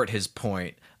support his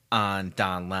point on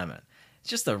Don Lemon. It's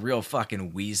just a real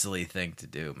fucking Weasley thing to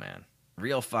do, man.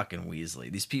 Real fucking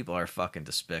Weasley. These people are fucking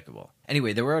despicable.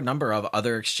 Anyway, there were a number of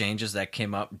other exchanges that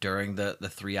came up during the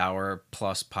 3-hour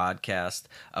plus podcast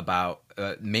about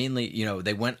mainly,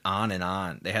 they went on and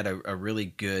on. They had a really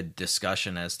good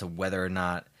discussion as to whether or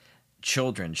not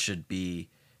children should be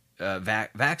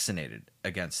vaccinated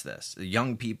against this.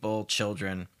 Young people,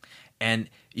 children. And,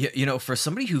 for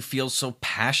somebody who feels so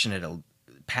passionately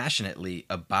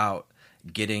about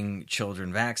getting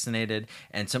children vaccinated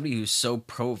and somebody who's so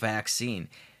pro-vaccine,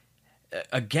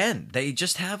 again, they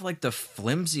just have like the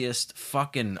flimsiest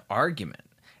fucking argument.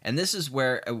 And this is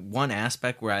where one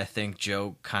aspect where I think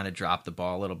Joe kind of dropped the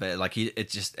ball a little bit. Like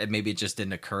maybe it just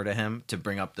didn't occur to him to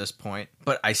bring up this point.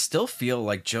 But I still feel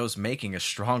like Joe's making a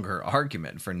stronger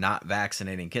argument for not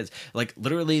vaccinating kids. Like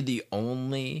literally the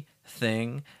only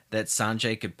thing that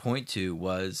Sanjay could point to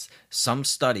was some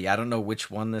study, I don't know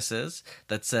which one this is,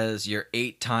 that says you're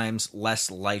 8 times less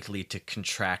likely to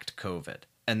contract COVID.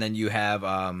 And then you have,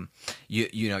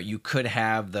 you could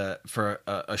have for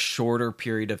a shorter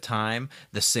period of time,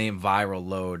 the same viral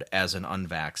load as an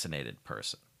unvaccinated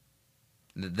person.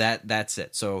 That's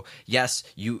it. So yes,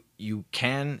 you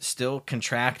can still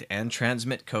contract and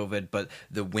transmit COVID, but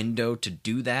the window to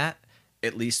do that,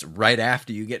 at least right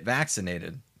after you get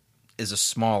vaccinated, is a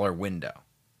smaller window,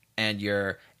 and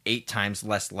you're 8 times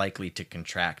less likely to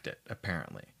contract it,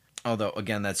 apparently. Although,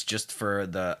 again,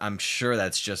 I'm sure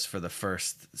that's just for the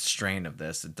first strain of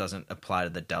this. It doesn't apply to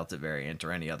the Delta variant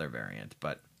or any other variant,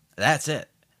 but that's it.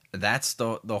 That's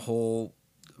the whole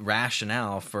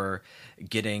rationale for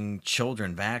getting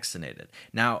children vaccinated.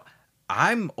 Now,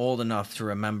 I'm old enough to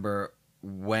remember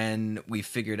when we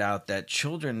figured out that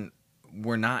children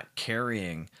were not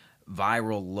carrying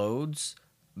viral loads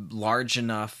large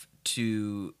enough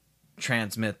to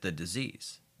transmit the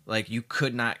disease. Like, you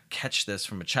could not catch this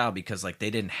from a child because, like, they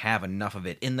didn't have enough of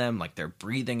it in them, like their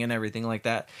breathing and everything like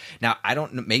that. Now, I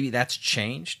don't know, maybe that's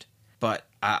changed, but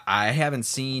I haven't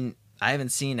seen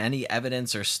any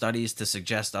evidence or studies to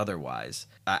suggest otherwise.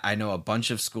 I know a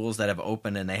bunch of schools that have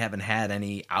opened and they haven't had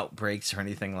any outbreaks or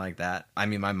anything like that. I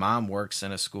mean, my mom works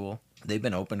in a school. They've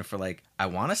been open for, like, I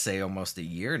want to say almost a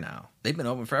year now. They've been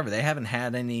open forever. They haven't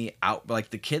had any like,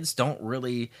 the kids don't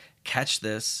really catch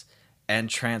this and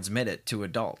transmit it to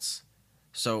adults.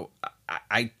 So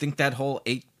I think that whole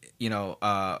like,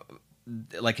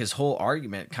 his whole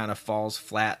argument kind of falls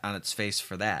flat on its face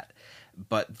for that.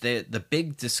 But the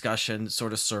big discussion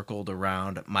sort of circled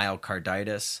around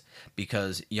myocarditis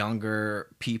because younger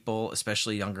people,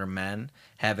 especially younger men,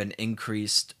 have an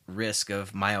increased risk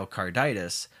of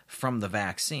myocarditis from the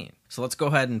vaccine. So let's go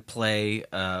ahead and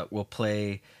we'll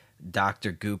play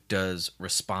Dr. Gupta's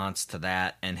response to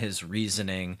that and his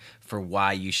reasoning for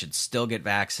why you should still get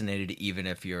vaccinated even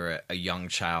if you're a young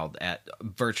child at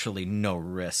virtually no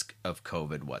risk of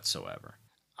COVID whatsoever.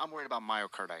 I'm worried about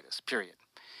myocarditis, period.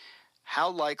 How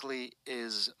likely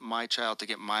is my child to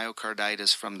get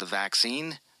myocarditis from the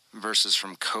vaccine versus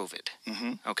from COVID?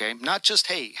 Mm-hmm. Okay? Not just,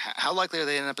 hey, how likely are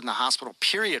they to end up in the hospital,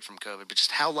 period, from COVID, but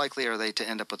just how likely are they to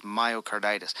end up with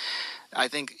myocarditis? I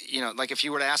think, like, if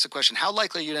you were to ask the question, how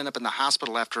likely are you to end up in the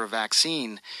hospital after a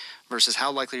vaccine versus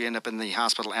how likely you end up in the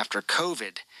hospital after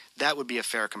COVID, that would be a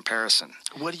fair comparison.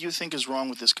 What do you think is wrong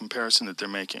with this comparison that they're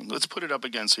making? Let's put it up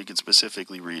again so you can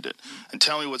specifically read it and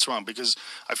tell me what's wrong, because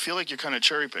I feel like you're kind of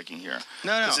cherry picking here.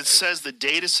 No. Because it says the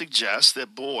data suggests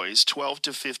that boys 12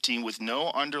 to 15 with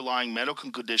no underlying medical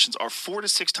conditions are 4 to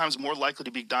 6 times more likely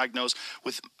to be diagnosed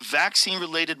with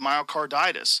vaccine-related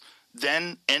myocarditis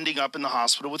than ending up in the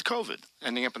hospital with COVID.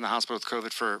 Ending up in the hospital with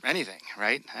COVID for anything,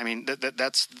 right? I mean,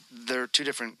 there are two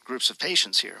different groups of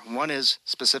patients here. One is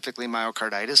specifically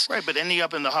myocarditis. Right, but ending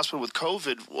up in the hospital with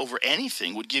COVID over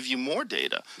anything would give you more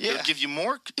data. Yeah. It would give you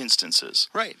more instances.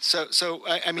 Right. So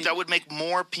I mean, but that would make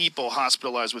more people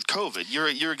hospitalized with COVID.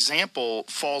 Your example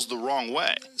falls the wrong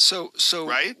way. So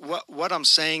right? What I'm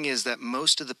saying is that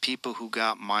most of the people who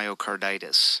got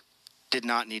myocarditis did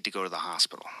not need to go to the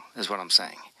hospital, is what I'm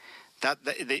saying. That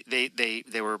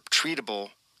they were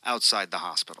treatable outside the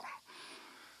hospital.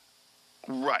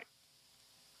 Right.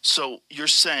 So you're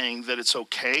saying that it's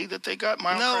okay that they got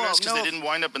myocarditis because they didn't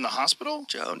wind up in the hospital?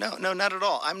 Joe, no, not at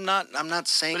all. I'm not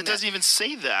saying that. But it doesn't even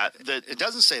say that. It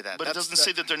doesn't say that. But it doesn't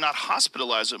say that they're not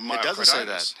hospitalized with myocarditis. It doesn't say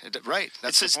that. Right.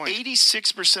 That's it says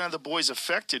 86% of the boys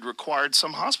affected required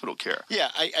some hospital care. Yeah,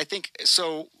 I think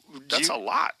so. That's a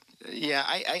lot. Yeah,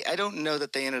 I don't know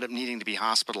that they ended up needing to be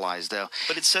hospitalized, though.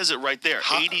 But it says it right there.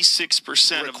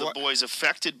 86% of the boys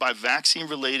affected by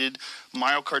vaccine-related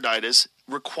myocarditis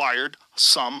required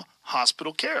some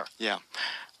hospital care. Yeah.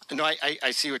 No,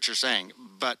 I see what you're saying.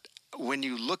 But when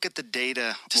you look at the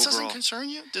data This overall, doesn't concern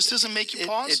you? This doesn't make you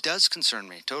pause? It does concern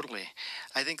me, totally.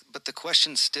 I think, but the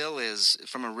question still is,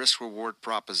 from a risk-reward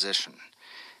proposition,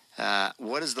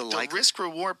 what is the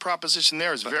risk-reward proposition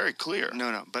there is very clear.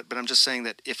 No, but I'm just saying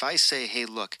that if I say, hey,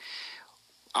 look,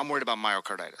 I'm worried about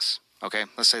myocarditis, okay?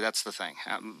 Let's say that's the thing.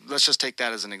 Let's just take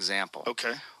that as an example.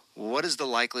 Okay. What is the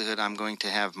likelihood I'm going to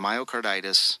have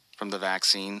myocarditis from the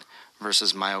vaccine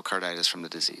versus myocarditis from the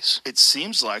disease? It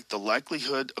seems like the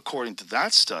likelihood, according to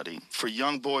that study, for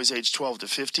young boys aged 12 to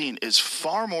 15 is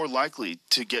far more likely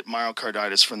to get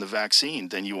myocarditis from the vaccine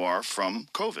than you are from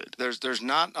COVID. There's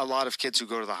not a lot of kids who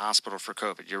go to the hospital for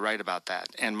COVID. You're right about that.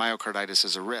 And myocarditis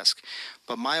is a risk.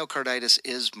 But myocarditis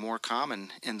is more common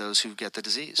in those who get the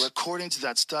disease. Well, according to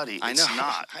that study, I it's know.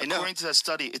 not. I know. According to that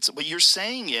study, but you're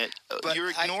saying it, But you're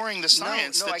ignoring the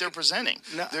science that they're presenting.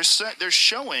 No. They're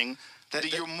showing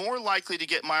that you're more likely to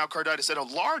get myocarditis at a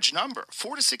large number,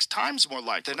 4 to 6 times more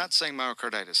likely. They're not saying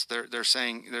myocarditis. They're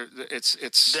saying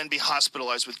it's then be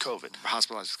hospitalized with COVID.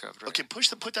 Hospitalized with COVID. Right.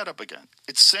 Okay, put that up again.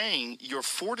 It's saying you're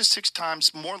 4 to 6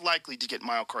 times more likely to get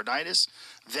myocarditis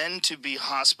than to be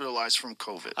hospitalized from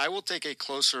COVID. I will take a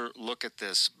closer look at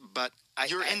this, but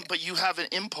but you have an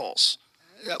impulse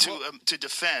to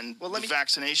defend the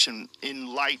vaccination in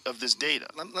light of this data.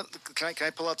 Can I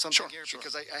pull out something here? Sure.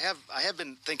 Because I have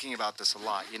been thinking about this a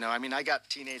lot. I mean, I got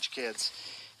teenage kids,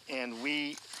 and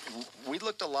we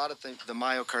looked a lot at the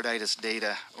myocarditis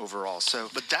data overall.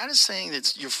 But that is saying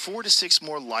that you're 4 to 6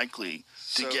 more likely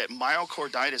to get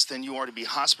myocarditis than you are to be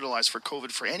hospitalized for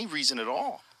COVID for any reason at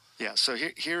all. Yeah, so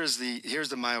here's the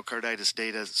myocarditis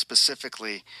data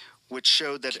specifically, which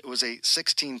showed that it was a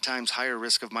 16 times higher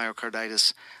risk of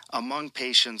myocarditis among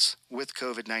patients with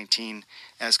COVID-19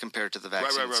 as compared to the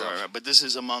vaccine itself. Right. But this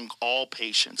is among all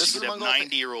patients. You could have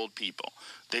 90-year-old people.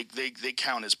 They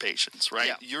count as patients, right?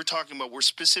 Yeah. You're talking about, we're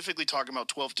specifically talking about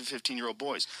 12 to 15-year-old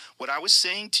boys. What I was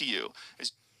saying to you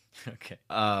is... Okay.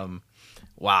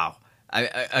 Wow.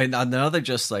 I another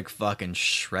just like fucking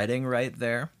shredding right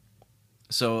there.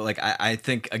 So, like, I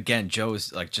think, again,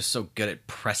 Joe's, like, just so good at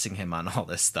pressing him on all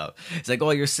this stuff. He's like,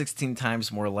 oh, you're 16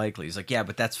 times more likely. He's like, yeah,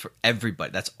 but that's for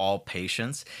everybody. That's all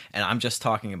patients. And I'm just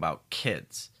talking about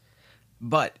kids.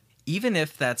 But even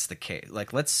if that's the case,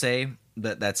 like, let's say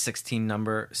that 16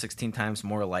 times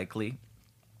more likely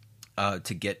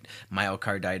to get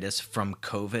myocarditis from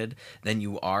COVID than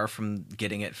you are from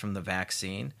getting it from the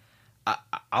vaccine.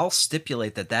 I'll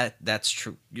stipulate that's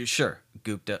true. Sure,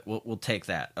 Gupta, we'll take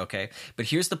that, okay? But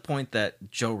here's the point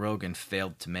that Joe Rogan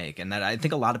failed to make, and that I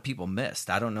think a lot of people missed.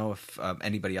 I don't know if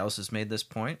anybody else has made this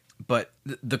point, but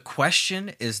the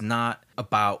question is not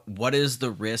about what is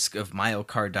the risk of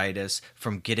myocarditis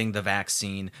from getting the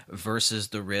vaccine versus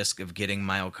the risk of getting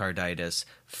myocarditis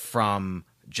from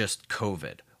just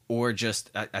COVID. Or just,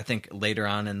 I think later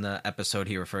on in the episode,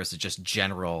 he refers to just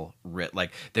general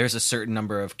like there's a certain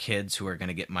number of kids who are going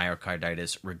to get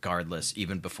myocarditis regardless,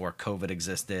 even before COVID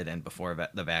existed and before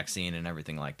the vaccine and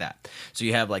everything like that. So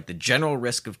you have like the general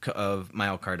risk of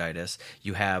myocarditis,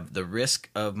 you have the risk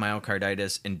of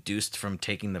myocarditis induced from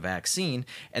taking the vaccine,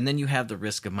 and then you have the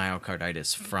risk of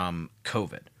myocarditis from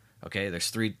COVID. Okay, there's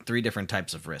three different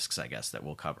types of risks, I guess, that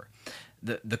we'll cover.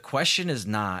 The question is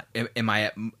not, am I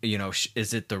at,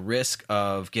 is it the risk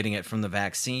of getting it from the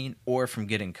vaccine or from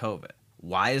getting COVID?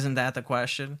 Why isn't that the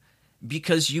question?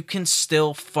 Because you can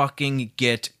still fucking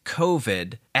get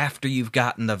COVID after you've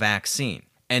gotten the vaccine.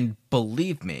 And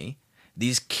believe me,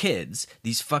 these kids,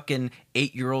 these fucking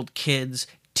 8-year-old kids,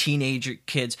 teenager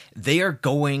kids, they are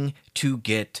going to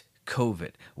get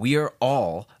COVID. We are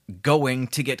all going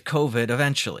to get COVID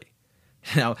eventually.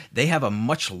 Now, they have a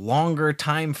much longer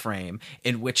time frame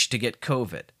in which to get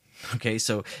COVID. Okay,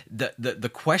 so the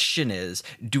question is,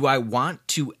 do I want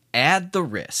to add the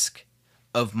risk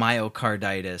of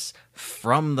myocarditis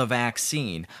from the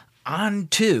vaccine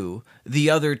onto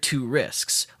the other two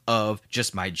risks of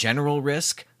just my general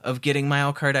risk of getting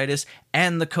myocarditis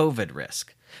and the COVID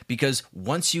risk? Because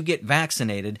once you get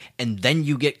vaccinated and then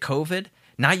you get COVID,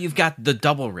 now you've got the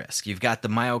double risk. You've got the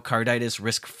myocarditis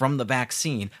risk from the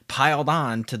vaccine piled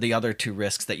on to the other two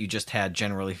risks that you just had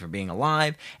generally for being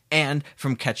alive and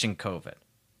from catching COVID.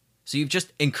 So you've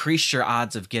just increased your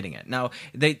odds of getting it. Now,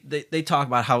 they talk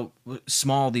about how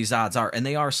small these odds are, and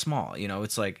they are small.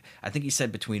 It's like, I think he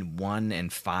said between 1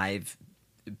 and 5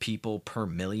 people per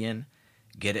million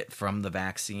get it from the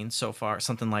vaccine so far,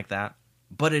 something like that.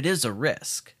 But it is a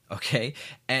risk, okay?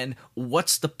 And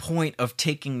what's the point of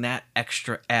taking that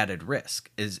extra added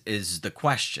risk is the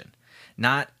question.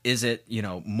 Not is it,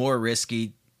 more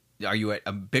risky, are you at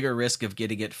a bigger risk of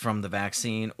getting it from the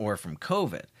vaccine or from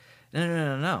COVID?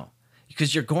 No.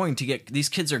 Because these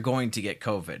kids are going to get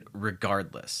COVID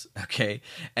regardless, okay?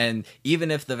 And even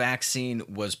if the vaccine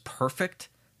was perfect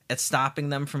at stopping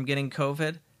them from getting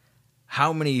COVID,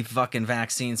 how many fucking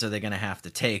vaccines are they going to have to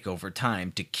take over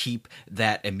time to keep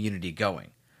that immunity going?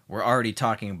 We're already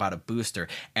talking about a booster,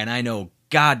 and I know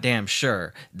goddamn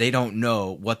sure they don't know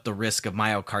what the risk of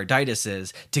myocarditis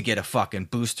is to get a fucking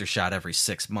booster shot every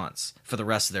 6 months for the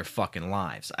rest of their fucking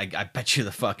lives. I bet you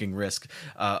the fucking risk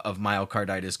of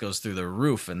myocarditis goes through the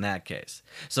roof in that case.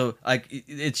 So like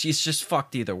it's just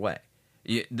fucked either way.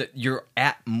 You're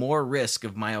at more risk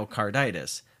of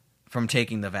myocarditis from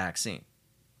taking the vaccine.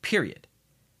 Period.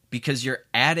 Because you're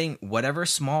adding whatever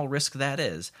small risk that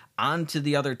is onto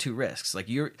the other two risks. Like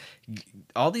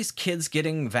all these kids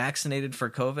getting vaccinated for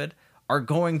COVID are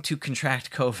going to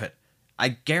contract COVID. I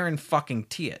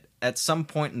guarantee it. At some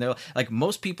point in their like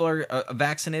most people are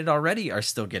vaccinated already are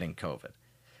still getting COVID.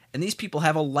 And these people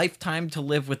have a lifetime to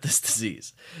live with this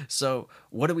disease. So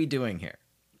what are we doing here?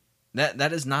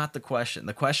 That is not the question.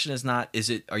 The question is not,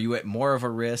 are you at more of a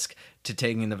risk to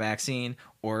taking the vaccine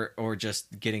or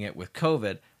just getting it with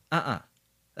COVID?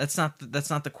 That's not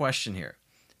the question here.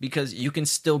 Because you can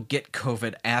still get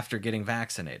COVID after getting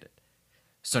vaccinated.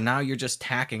 So now you're just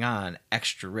tacking on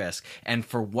extra risk. And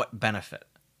for what benefit?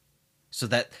 So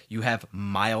that you have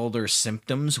milder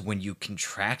symptoms when you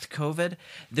contract COVID?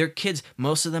 They're kids.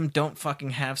 Most of them don't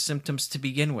fucking have symptoms to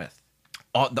begin with.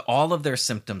 All of their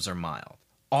symptoms are mild.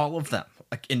 All of them,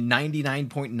 like in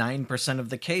 99.9% of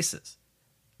the cases,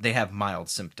 they have mild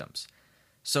symptoms.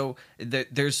 So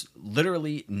there's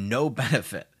literally no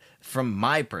benefit from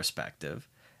my perspective,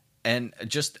 and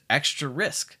just extra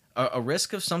risk, a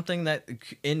risk of something that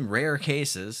in rare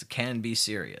cases can be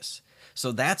serious.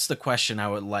 So that's the question I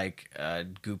would like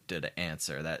Gupta to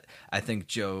answer. That I think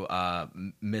Joe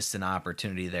missed an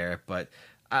opportunity there, but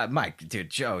Mike, dude,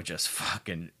 Joe just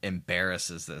fucking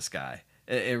embarrasses this guy.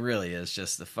 It really is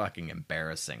just the fucking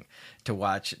embarrassing to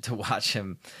watch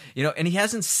him, you know, and he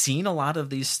hasn't seen a lot of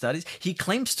these studies. He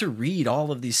claims to read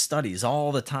all of these studies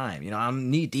all the time. You know,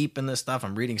 I'm knee deep in this stuff.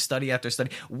 I'm reading study after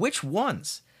study. Which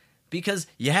ones? Because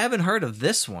you haven't heard of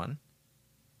this one.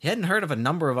 You hadn't heard of a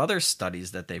number of other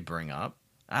studies that they bring up.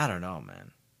 I don't know,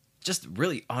 man. Just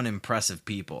really unimpressive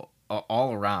people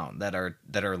all around that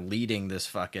are leading this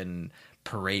fucking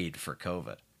parade for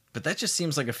COVID. But that just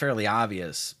seems like a fairly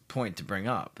obvious point to bring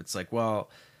up. It's like, well,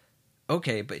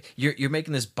 okay, but you're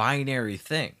making this binary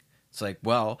thing. It's like,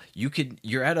 well,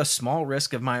 you're at a small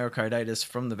risk of myocarditis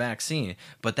from the vaccine,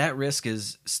 but that risk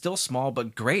is still small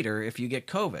but greater if you get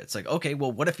COVID. It's like, okay,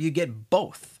 well, what if you get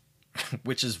both?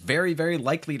 Which is very, very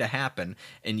likely to happen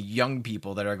in young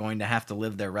people that are going to have to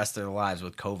live their rest of their lives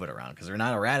with COVID around, because we're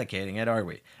not eradicating it, are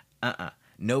we?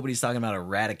 Nobody's talking about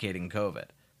eradicating COVID.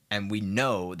 And we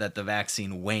know that the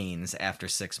vaccine wanes after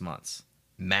 6 months.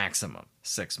 Maximum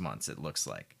 6 months, it looks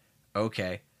like.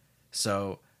 Okay,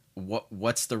 so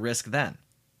what's the risk then?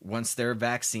 Once their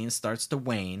vaccine starts to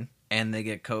wane and they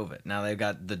get COVID. Now they've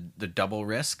got the double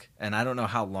risk, and I don't know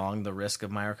how long the risk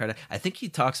of myocarditis. I think he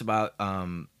talks about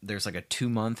there's like a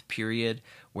 2-month period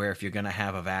where if you're going to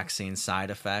have a vaccine side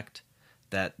effect,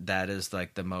 that is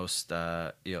like the most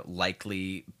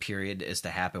likely period is to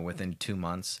happen within 2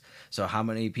 months. So how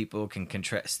many people can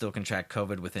still contract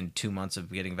COVID within 2 months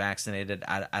of getting vaccinated?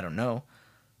 I don't know.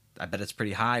 I bet it's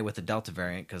pretty high with the Delta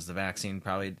variant because the vaccine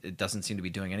it doesn't seem to be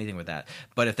doing anything with that.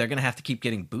 But if they're going to have to keep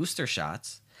getting booster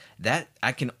shots, that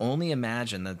I can only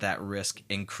imagine that risk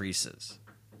increases.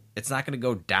 It's not going to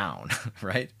go down,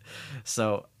 right?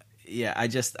 So yeah,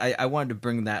 I wanted to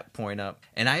bring that point up.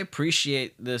 And I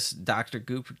appreciate this Dr.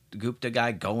 Gupta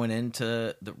guy going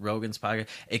into the Rogan's podcast.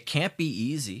 It can't be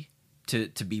easy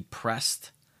to be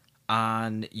pressed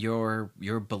on your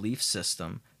belief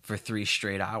system for 3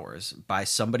 straight hours by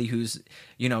somebody who's,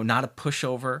 you know, not a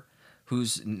pushover,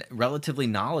 who's relatively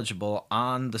knowledgeable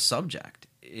on the subject,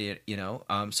 you know.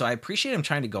 So I appreciate him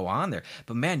trying to go on there.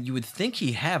 But man, you would think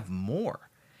he'd have more.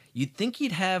 You'd think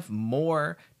he'd have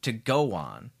more to go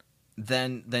on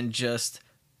than just,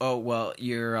 oh well,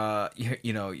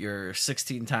 you're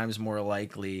 16 times more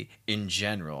likely in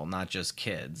general, not just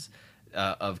kids,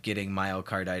 of getting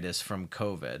myocarditis from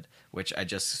COVID, which I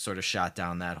just sort of shot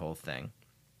down that whole thing.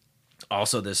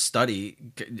 Also, this study,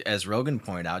 as Rogan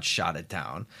pointed out, shot it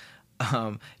down.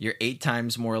 You're 8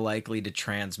 times more likely to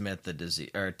transmit the disease,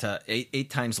 or to 8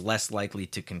 times less likely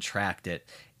to contract it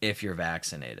if you're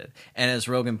vaccinated. And as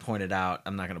Rogan pointed out,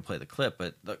 I'm not going to play the clip,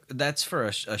 but that's for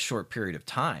a short period of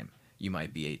time. You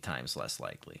might be 8 times less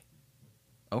likely.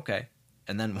 Okay.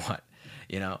 And then what?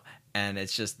 You know, and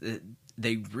it's just,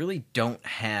 they really don't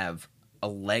have a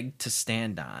leg to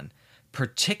stand on,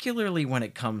 particularly when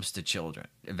it comes to children,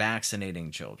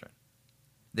 vaccinating children.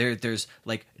 There's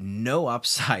like no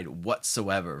upside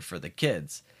whatsoever for the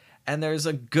kids. And there's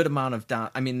a good amount of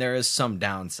there is some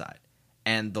downside.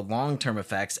 And the long-term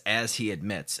effects, as he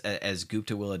admits, as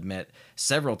Gupta will admit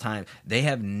several times, they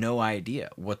have no idea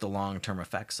what the long-term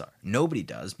effects are. Nobody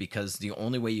does, because the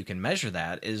only way you can measure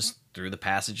that is through the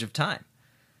passage of time.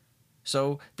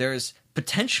 So there's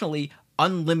potentially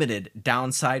unlimited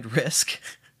downside risk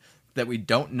that we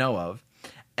don't know of,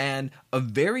 and a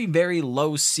very, very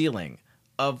low ceiling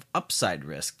of upside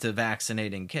risk to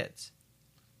vaccinating kids.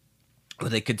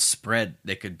 They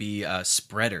could be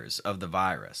spreaders of the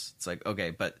virus. It's like, okay,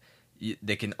 but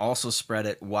they can also spread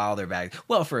it while they're vaccinated.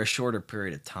 Well, for a shorter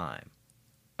period of time.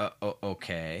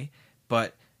 Okay.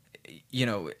 But, you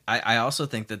know, I also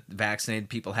think that vaccinated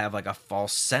people have like a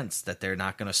false sense that they're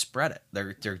not going to spread it.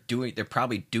 They're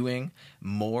probably doing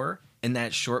more in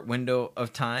that short window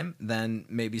of time than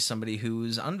maybe somebody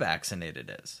who's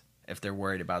unvaccinated is, if they're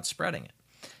worried about spreading it,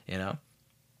 you know?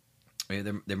 Maybe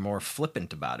they're more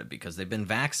flippant about it because they've been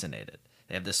vaccinated.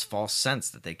 They have this false sense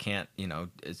that they can't, you know,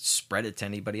 spread it to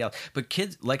anybody else. But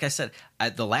kids, like I said,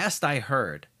 the last I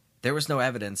heard, there was no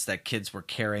evidence that kids were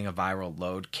carrying a viral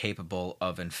load capable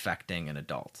of infecting an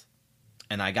adult.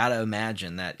 And I got to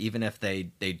imagine that even if they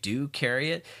do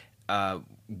carry it,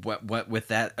 what with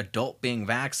that adult being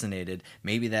vaccinated,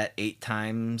 maybe that 8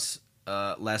 times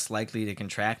less likely to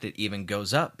contract it even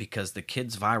goes up because the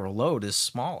kid's viral load is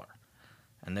smaller.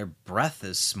 And their breath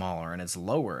is smaller and it's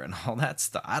lower and all that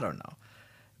stuff. I don't know.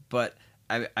 But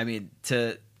I mean,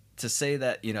 to to say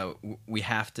that, you know, we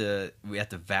have to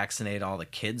vaccinate all the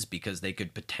kids because they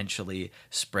could potentially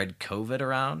spread COVID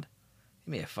around.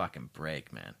 Give me a fucking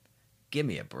break, man. Give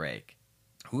me a break.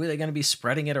 Who are they going to be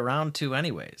spreading it around to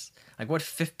anyways? Like, what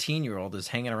 15-year-old is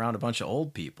hanging around a bunch of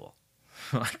old people?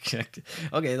 Okay,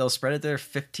 they'll spread it to their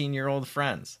 15-year-old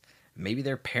friends. Maybe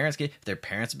their parents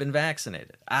have been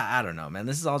vaccinated. I don't know, man.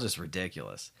 This is all just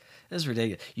ridiculous. This is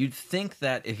ridiculous. You'd think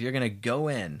that if you're going to go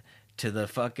in to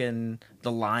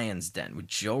the Lion's Den with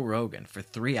Joe Rogan for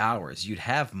 3 hours, you'd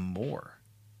have more.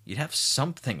 You'd have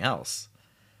something else.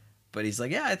 But he's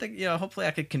like, yeah, I think, you know, hopefully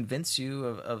I could convince you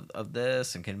of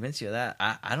this and convince you of that.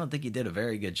 I don't think he did a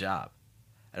very good job.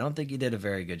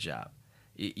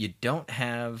 You don't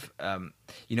have,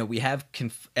 you know, we have,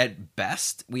 at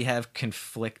best, we have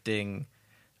conflicting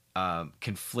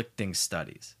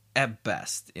studies. At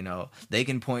best, you know, they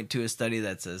can point to a study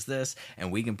that says this,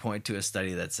 and we can point to a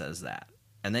study that says that.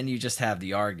 And then you just have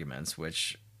the arguments,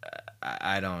 which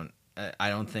I don't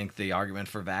think the argument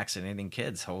for vaccinating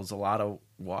kids holds a lot of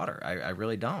water. I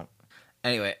really don't.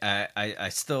 Anyway, I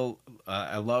still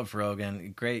I love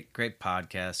Rogan. Great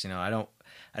podcast. You know, I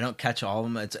don't catch all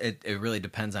of them. It really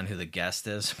depends on who the guest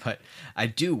is, but I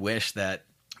do wish that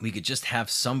we could just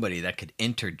have somebody that could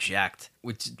interject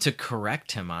to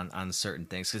correct him on certain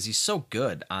things, because he's so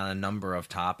good on a number of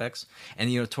topics.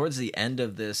 And, you know, towards the end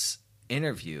of this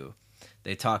interview,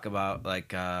 they talk about,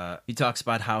 like, he talks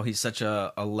about how he's such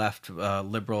a left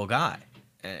liberal guy.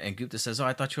 And Gupta says, oh,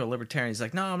 I thought you were a libertarian. He's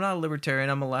like, no, I'm not a libertarian.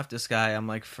 I'm a leftist guy. I'm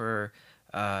like for,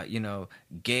 you know,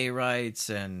 gay rights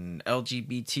and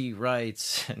LGBT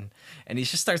rights. And he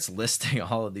just starts listing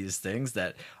all of these things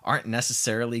that aren't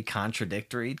necessarily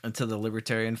contradictory to the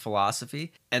libertarian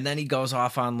philosophy. And then he goes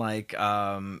off on, like,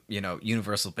 you know,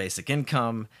 universal basic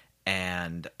income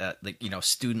and, like, you know,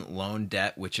 student loan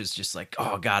debt, which is just like,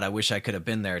 oh, God, I wish I could have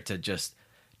been there to just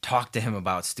talk to him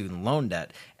about student loan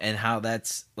debt and how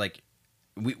that's, like,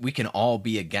 we can all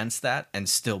be against that and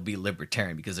still be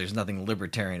libertarian, because there's nothing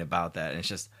libertarian about that. And it's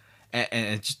just, and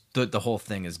it's just, the whole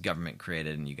thing is government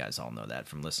created, and you guys all know that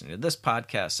from listening to this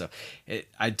podcast. So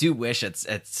I do wish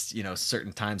it's, you know,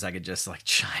 certain times I could just, like,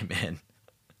 chime in.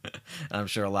 I'm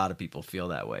sure a lot of people feel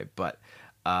that way. But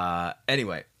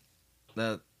anyway,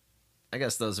 I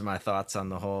guess those are my thoughts on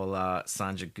the whole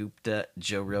Sanjay Gupta,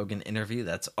 Joe Rogan interview.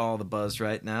 That's all the buzz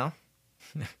right now.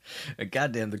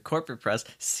 Goddamn, the corporate press,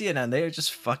 CNN, they are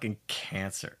just fucking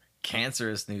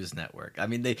cancerous news network. I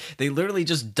mean, they literally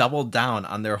just doubled down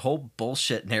on their whole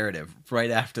bullshit narrative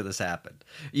right after this happened.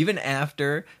 Even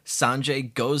after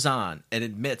Sanjay goes on and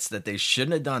admits that they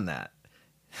shouldn't have done that,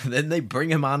 then they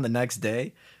bring him on the next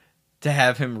day to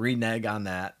have him renege on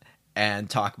that and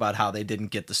talk about how they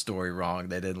didn't get the story wrong,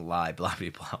 they didn't lie, blah, blah,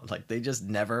 blah. Like, they just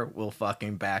never will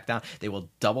fucking back down. They will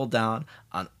double down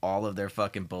on all of their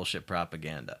fucking bullshit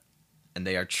propaganda. And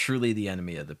they are truly the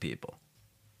enemy of the people.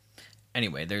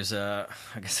 Anyway, I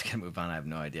guess I can move on. I have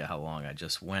no idea how long I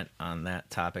just went on that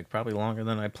topic. Probably longer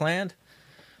than I planned.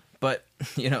 But,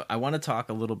 you know, I want to talk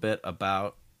a little bit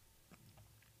about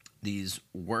these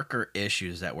worker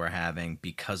issues that we're having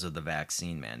because of the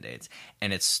vaccine mandates.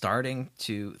 And it's starting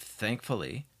to,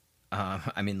 thankfully,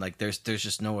 I mean, like, there's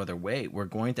just no other way. We're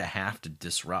going to have to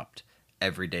disrupt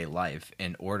everyday life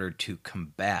in order to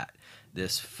combat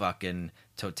this fucking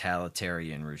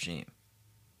totalitarian regime.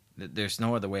 There's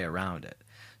no other way around it.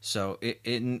 So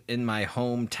in my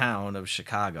hometown of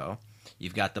Chicago,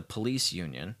 you've got the police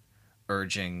union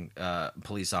urging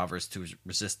police officers to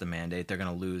resist the mandate. They're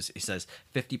going to lose, he says,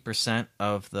 50%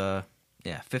 of the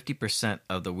 50%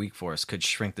 of the weak force could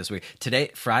shrink this week.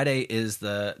 Today, Friday, is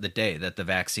the day that the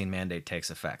vaccine mandate takes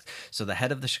effect. So the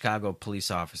head of the Chicago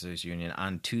Police Officers Union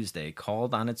on Tuesday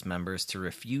called on its members to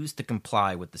refuse to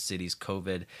comply with the city's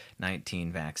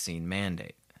COVID-19 vaccine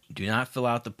mandate. Do not fill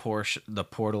out the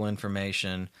portal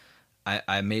information.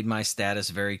 I made my status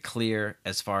very clear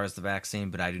as far as the vaccine,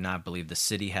 but I do not believe the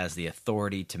city has the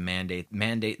authority to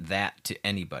mandate that to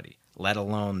anybody, let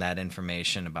alone that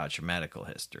information about your medical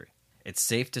history. It's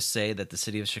safe to say that the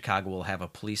city of Chicago will have a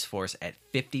police force at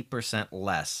 50%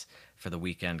 less for the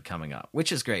weekend coming up,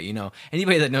 which is great. You know,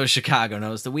 anybody that knows Chicago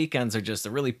knows the weekends are just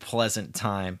a really pleasant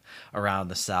time around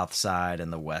the south side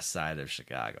and the west side of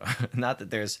Chicago. Not that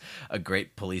there's a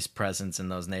great police presence in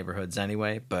those neighborhoods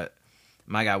anyway, but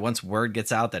my God, once word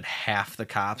gets out that half the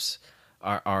cops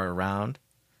are around,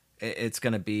 it's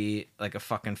going to be like a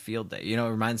fucking field day. You know,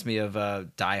 it reminds me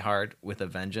of Die Hard with a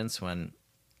Vengeance, when,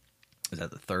 is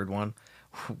that the third one,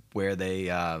 where they,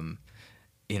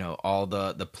 you know, all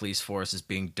the police force is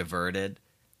being diverted,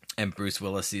 and Bruce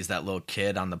Willis sees that little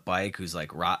kid on the bike who's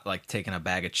like taking a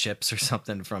bag of chips or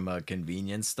something from a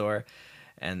convenience store,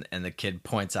 And the kid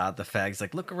points out the fact. He's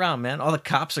like, look around, man. All the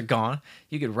cops are gone.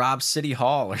 You could rob City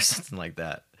Hall or something like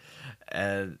that.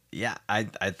 And yeah, I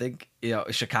think, you know,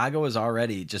 Chicago is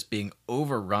already just being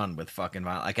overrun with fucking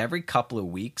violence. Like every couple of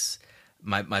weeks,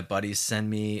 my buddies send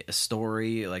me a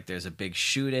story, like there's a big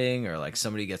shooting or like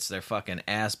somebody gets their fucking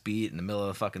ass beat in the middle of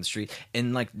the fucking street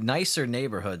in like nicer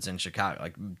neighborhoods in Chicago.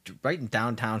 Like right in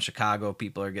downtown Chicago,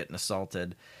 people are getting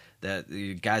assaulted. That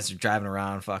the guys are driving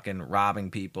around fucking robbing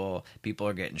people. People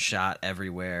are getting shot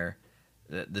everywhere.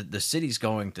 The city's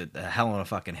going to the hell in a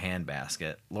fucking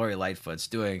handbasket. Lori Lightfoot's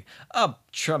doing a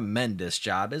tremendous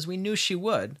job, as we knew she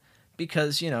would,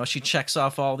 because, you know, she checks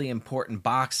off all the important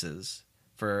boxes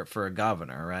for a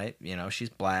governor, right? You know, she's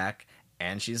black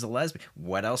and she's a lesbian.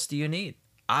 What else do you need?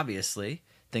 Obviously,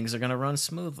 things are going to run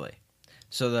smoothly.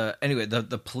 So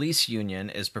the police union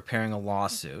is preparing a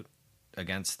lawsuit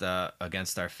against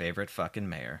our favorite fucking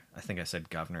mayor. I think I said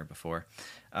governor before.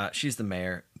 She's the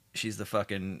mayor. She's the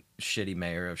fucking shitty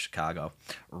mayor of Chicago,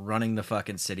 running the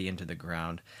fucking city into the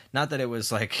ground. Not that it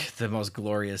was like the most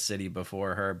glorious city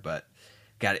before her, but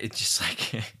God, it's just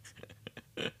like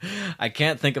I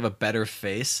can't think of a better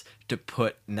face to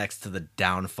put next to the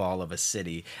downfall of a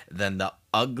city than the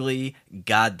ugly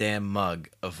goddamn mug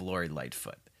of Lori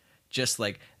Lightfoot. Just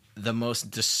like the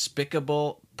most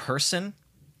despicable person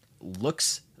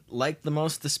looks like the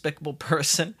most despicable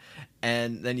person,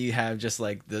 and then you have just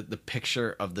like the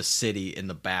picture of the city in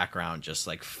the background just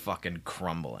like fucking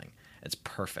crumbling. It's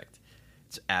perfect.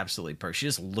 It's absolutely perfect. She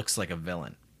just looks like a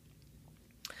villain.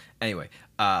 Anyway,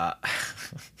 oh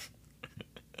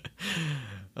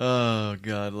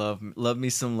god, love me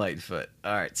some Lightfoot.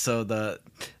 All right, so the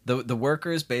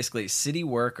workers, basically city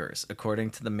workers, according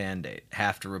to the mandate,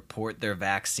 have to report their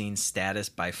vaccine status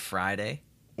by Friday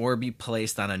or be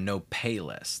placed on a no-pay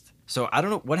list. So I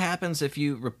don't know what happens if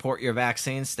you report your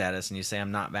vaccine status and you say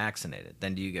I'm not vaccinated.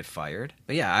 Then do you get fired?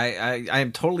 But yeah, I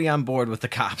am totally on board with the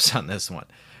cops on this one.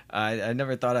 I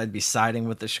never thought I'd be siding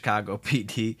with the Chicago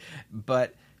PD,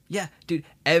 but yeah, dude,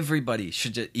 everybody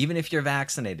should just, even if you're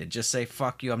vaccinated, just say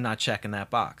fuck you. I'm not checking that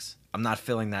box. I'm not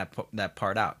filling that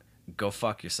part out. Go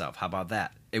fuck yourself. How about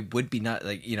that? It would be not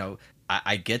like, you know,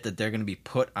 I get that they're going to be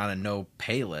put on a no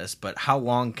pay list, but how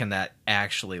long can that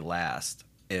actually last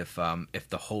if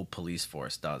the whole police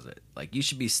force does it? Like, you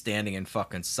should be standing in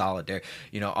fucking solidarity.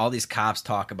 You know, all these cops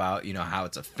talk about, you know, how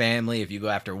it's a family. If you go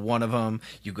after one of them,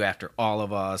 you go after all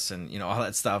of us, and, you know, all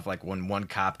that stuff. Like, when one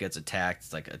cop gets attacked,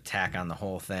 it's like attack on the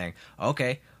whole thing.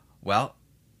 Okay, well,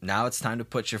 now it's time to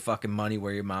put your fucking money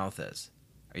where your mouth is.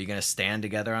 Are you going to stand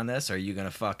together on this, or are you going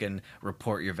to fucking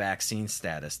report your vaccine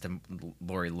status to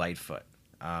Lori Lightfoot?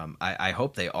 I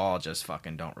hope they all just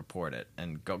fucking don't report it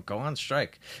and go on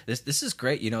strike. This is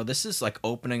great. You know, this is like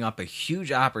opening up a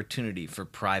huge opportunity for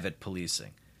private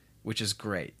policing, which is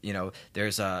great. You know,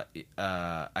 there's I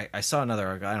saw another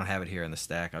article. I don't have it here in the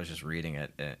stack. I was just reading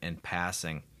it in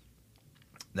passing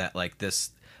that like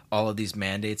this, all of these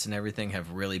mandates and everything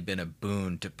have really been a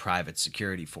boon to private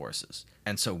security forces.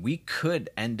 And so we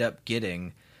could end up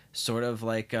getting sort of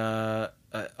like a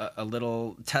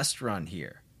little test run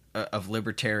here of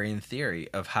libertarian theory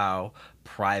of how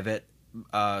private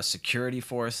security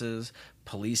forces,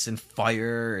 police and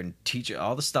fire and teacher,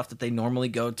 all the stuff that they normally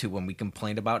go to when we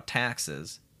complain about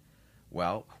taxes.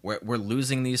 Well, we're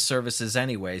losing these services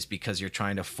anyways because you're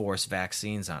trying to force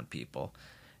vaccines on people.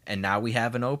 And now we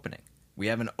have an opening. We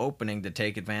have an opening to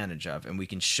take advantage of, and we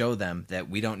can show them that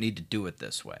we don't need to do it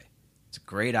this way. It's a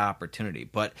great opportunity,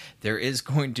 but there is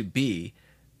going to be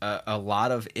a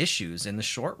lot of issues in the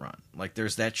short run. Like,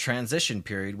 there's that transition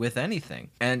period with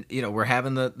anything. And, you know, we're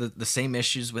having the same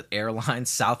issues with airlines.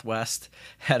 Southwest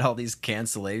had all these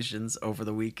cancellations over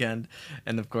the weekend.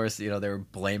 And, of course, you know, they were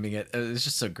blaming it. It was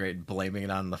just so great, blaming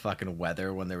it on the fucking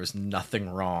weather when there was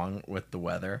nothing wrong with the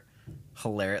weather.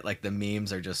 Hilarious. Like, the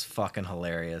memes are just fucking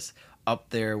hilarious. Up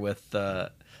there with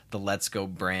the Let's Go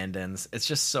Brandons. It's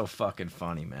just so fucking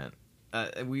funny, man.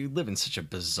 We live in such a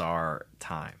bizarre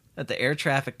time. At the air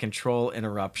traffic control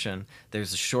interruption,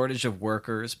 there's a shortage of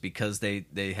workers because they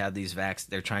have these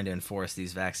they're trying to enforce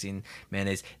these vaccine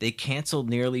mandates. They canceled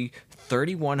nearly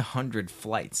 3,100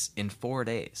 flights in 4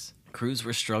 days. Crews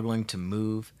were struggling to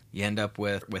move. You end up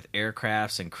with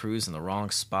aircrafts and crews in the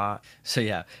wrong spot. So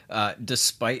yeah,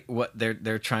 despite what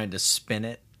they're trying to spin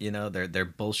it, you know, their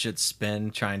bullshit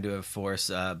spin trying to enforce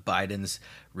Biden's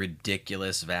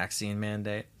ridiculous vaccine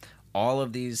mandate, all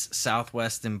of these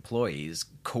Southwest employees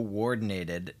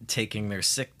coordinated taking their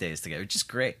sick days together, which is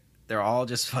great. They're all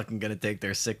just fucking going to take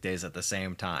their sick days at the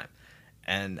same time.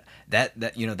 And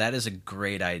that you know, that is a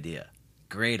great idea.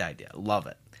 Great idea. Love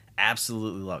it.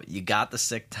 Absolutely love it. You got the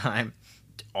sick time.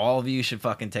 all of you should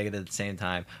fucking take it at the same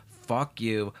time. Fuck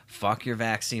you. Fuck your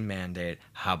vaccine mandate.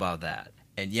 How about that?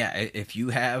 And yeah, if you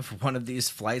have one of these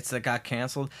flights that got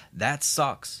canceled, that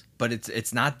sucks. But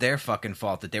it's not their fucking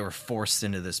fault that they were forced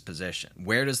into this position.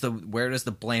 Where does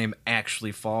the blame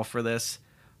actually fall for this?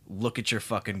 Look at your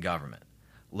fucking government.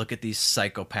 Look at these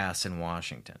psychopaths in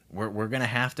Washington. We're going to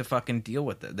have to fucking deal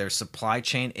with it. There's supply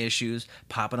chain issues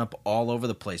popping up all over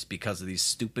the place because of these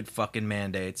stupid fucking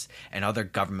mandates and other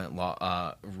government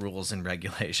law rules and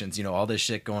regulations. You know, all this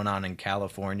shit going on in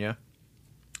California.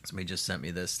 Somebody just sent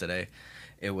me this today.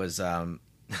 It was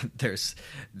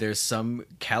there's some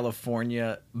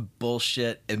California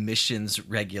bullshit emissions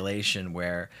regulation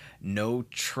where no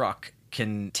truck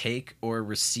can take or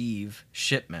receive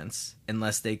shipments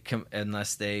unless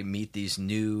they meet these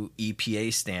new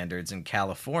EPA standards in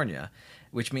California,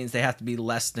 which means they have to be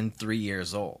less than 3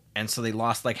 years old. And so they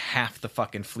lost like half the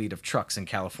fucking fleet of trucks in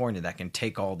California that can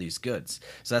take all these goods.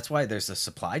 So that's why there's a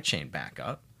supply chain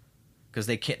backup, because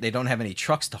they don't have any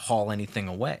trucks to haul anything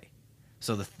away.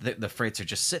 So the freights are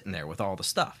just sitting there with all the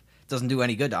stuff. It doesn't do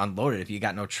any good to unload it if you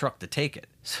got no truck to take it.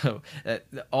 So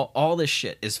all this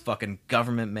shit is fucking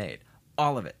government made.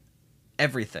 All of it.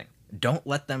 Everything. Don't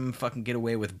let them fucking get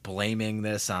away with blaming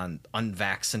this on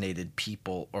unvaccinated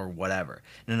people or whatever.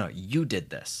 No, you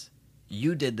did this.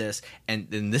 You did this, and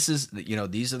this is, you know,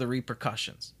 these are the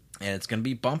repercussions. And it's going to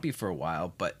be bumpy for a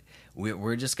while, but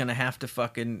we're just going to have to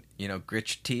fucking, you know,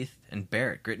 grit your teeth and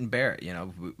bear it. Grit and bear it. You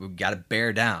know, we've got to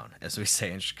bear down, as we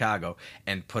say in Chicago,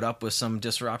 and put up with some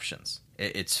disruptions.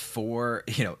 It's for,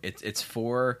 you know, it's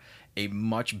for a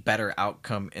much better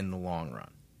outcome in the long run.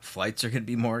 Flights are going to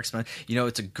be more expensive. You know,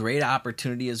 it's a great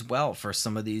opportunity as well for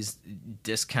some of these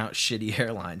discount shitty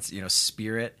airlines. You know,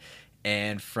 Spirit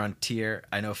and Frontier,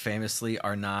 I know famously,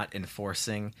 are not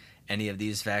enforcing any of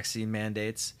these vaccine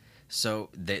mandates. So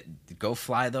they go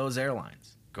fly those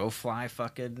airlines. Go fly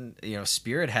fucking, you know,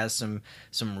 Spirit has some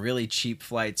really cheap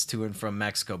flights to and from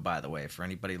Mexico, by the way, for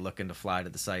anybody looking to fly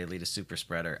to the Sayulita Super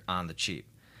Spreader on the cheap.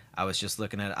 I was just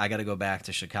looking at it. I got to go back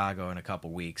to Chicago in a couple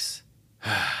weeks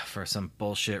for some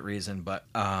bullshit reason, but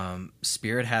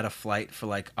Spirit had a flight for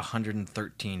like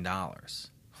 $113.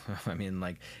 I mean,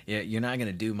 like, you're not going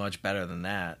to do much better than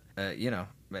that. You know,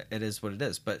 it is what it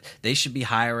is. But they should be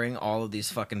hiring all of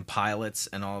these fucking pilots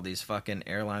and all these fucking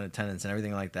airline attendants and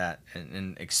everything like that,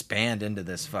 and expand into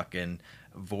this fucking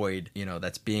void, you know,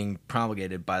 that's being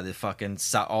promulgated by the fucking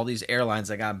all these airlines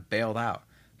that got bailed out.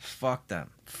 Fuck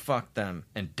them,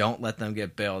 and don't let them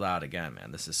get bailed out again,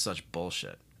 man. This is such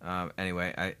bullshit.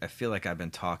 Anyway, I feel like I've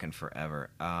been talking forever.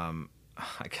 I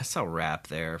guess I'll wrap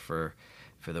there for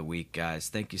the week, guys.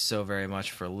 Thank you so very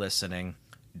much for listening.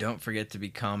 Don't forget to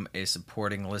become a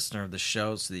supporting listener of the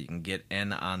show so that you can get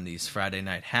in on these Friday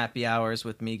night happy hours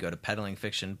with me. Go to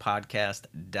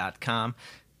peddlingfictionpodcast.com.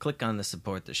 Click on the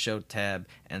Support the Show tab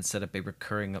and set up a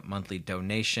recurring monthly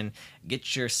donation.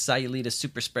 Get your Sayulita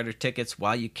Super Spreader tickets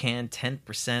while you can,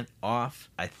 10%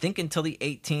 off. I think until the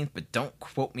 18th, but don't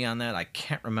quote me on that. I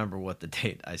can't remember what the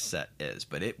date I set is,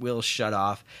 but it will shut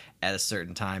off at a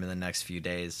certain time in the next few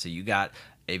days. So you got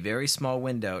a very small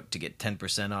window to get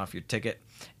 10% off your ticket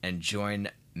and join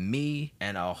me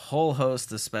and a whole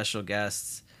host of special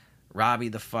guests, Robbie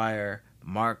the Fire,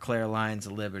 Mark Claire Lions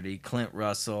of Liberty, Clint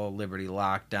Russell, Liberty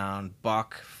Lockdown,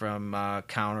 Buck from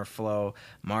Counterflow,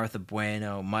 Martha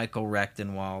Bueno, Michael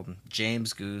Rechtenwald,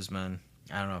 James Guzman.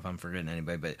 I don't know if I'm forgetting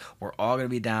anybody, but we're all going to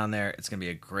be down there. It's going to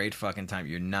be a great fucking time.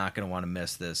 You're not going to want to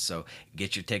miss this, so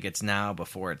get your tickets now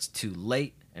before it's too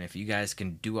late. And if you guys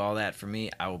can do all that for me,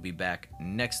 I will be back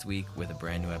next week with a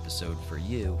brand new episode for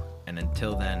you. And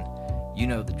until then, you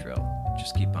know the drill.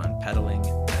 Just keep on peddling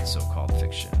that so-called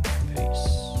fiction.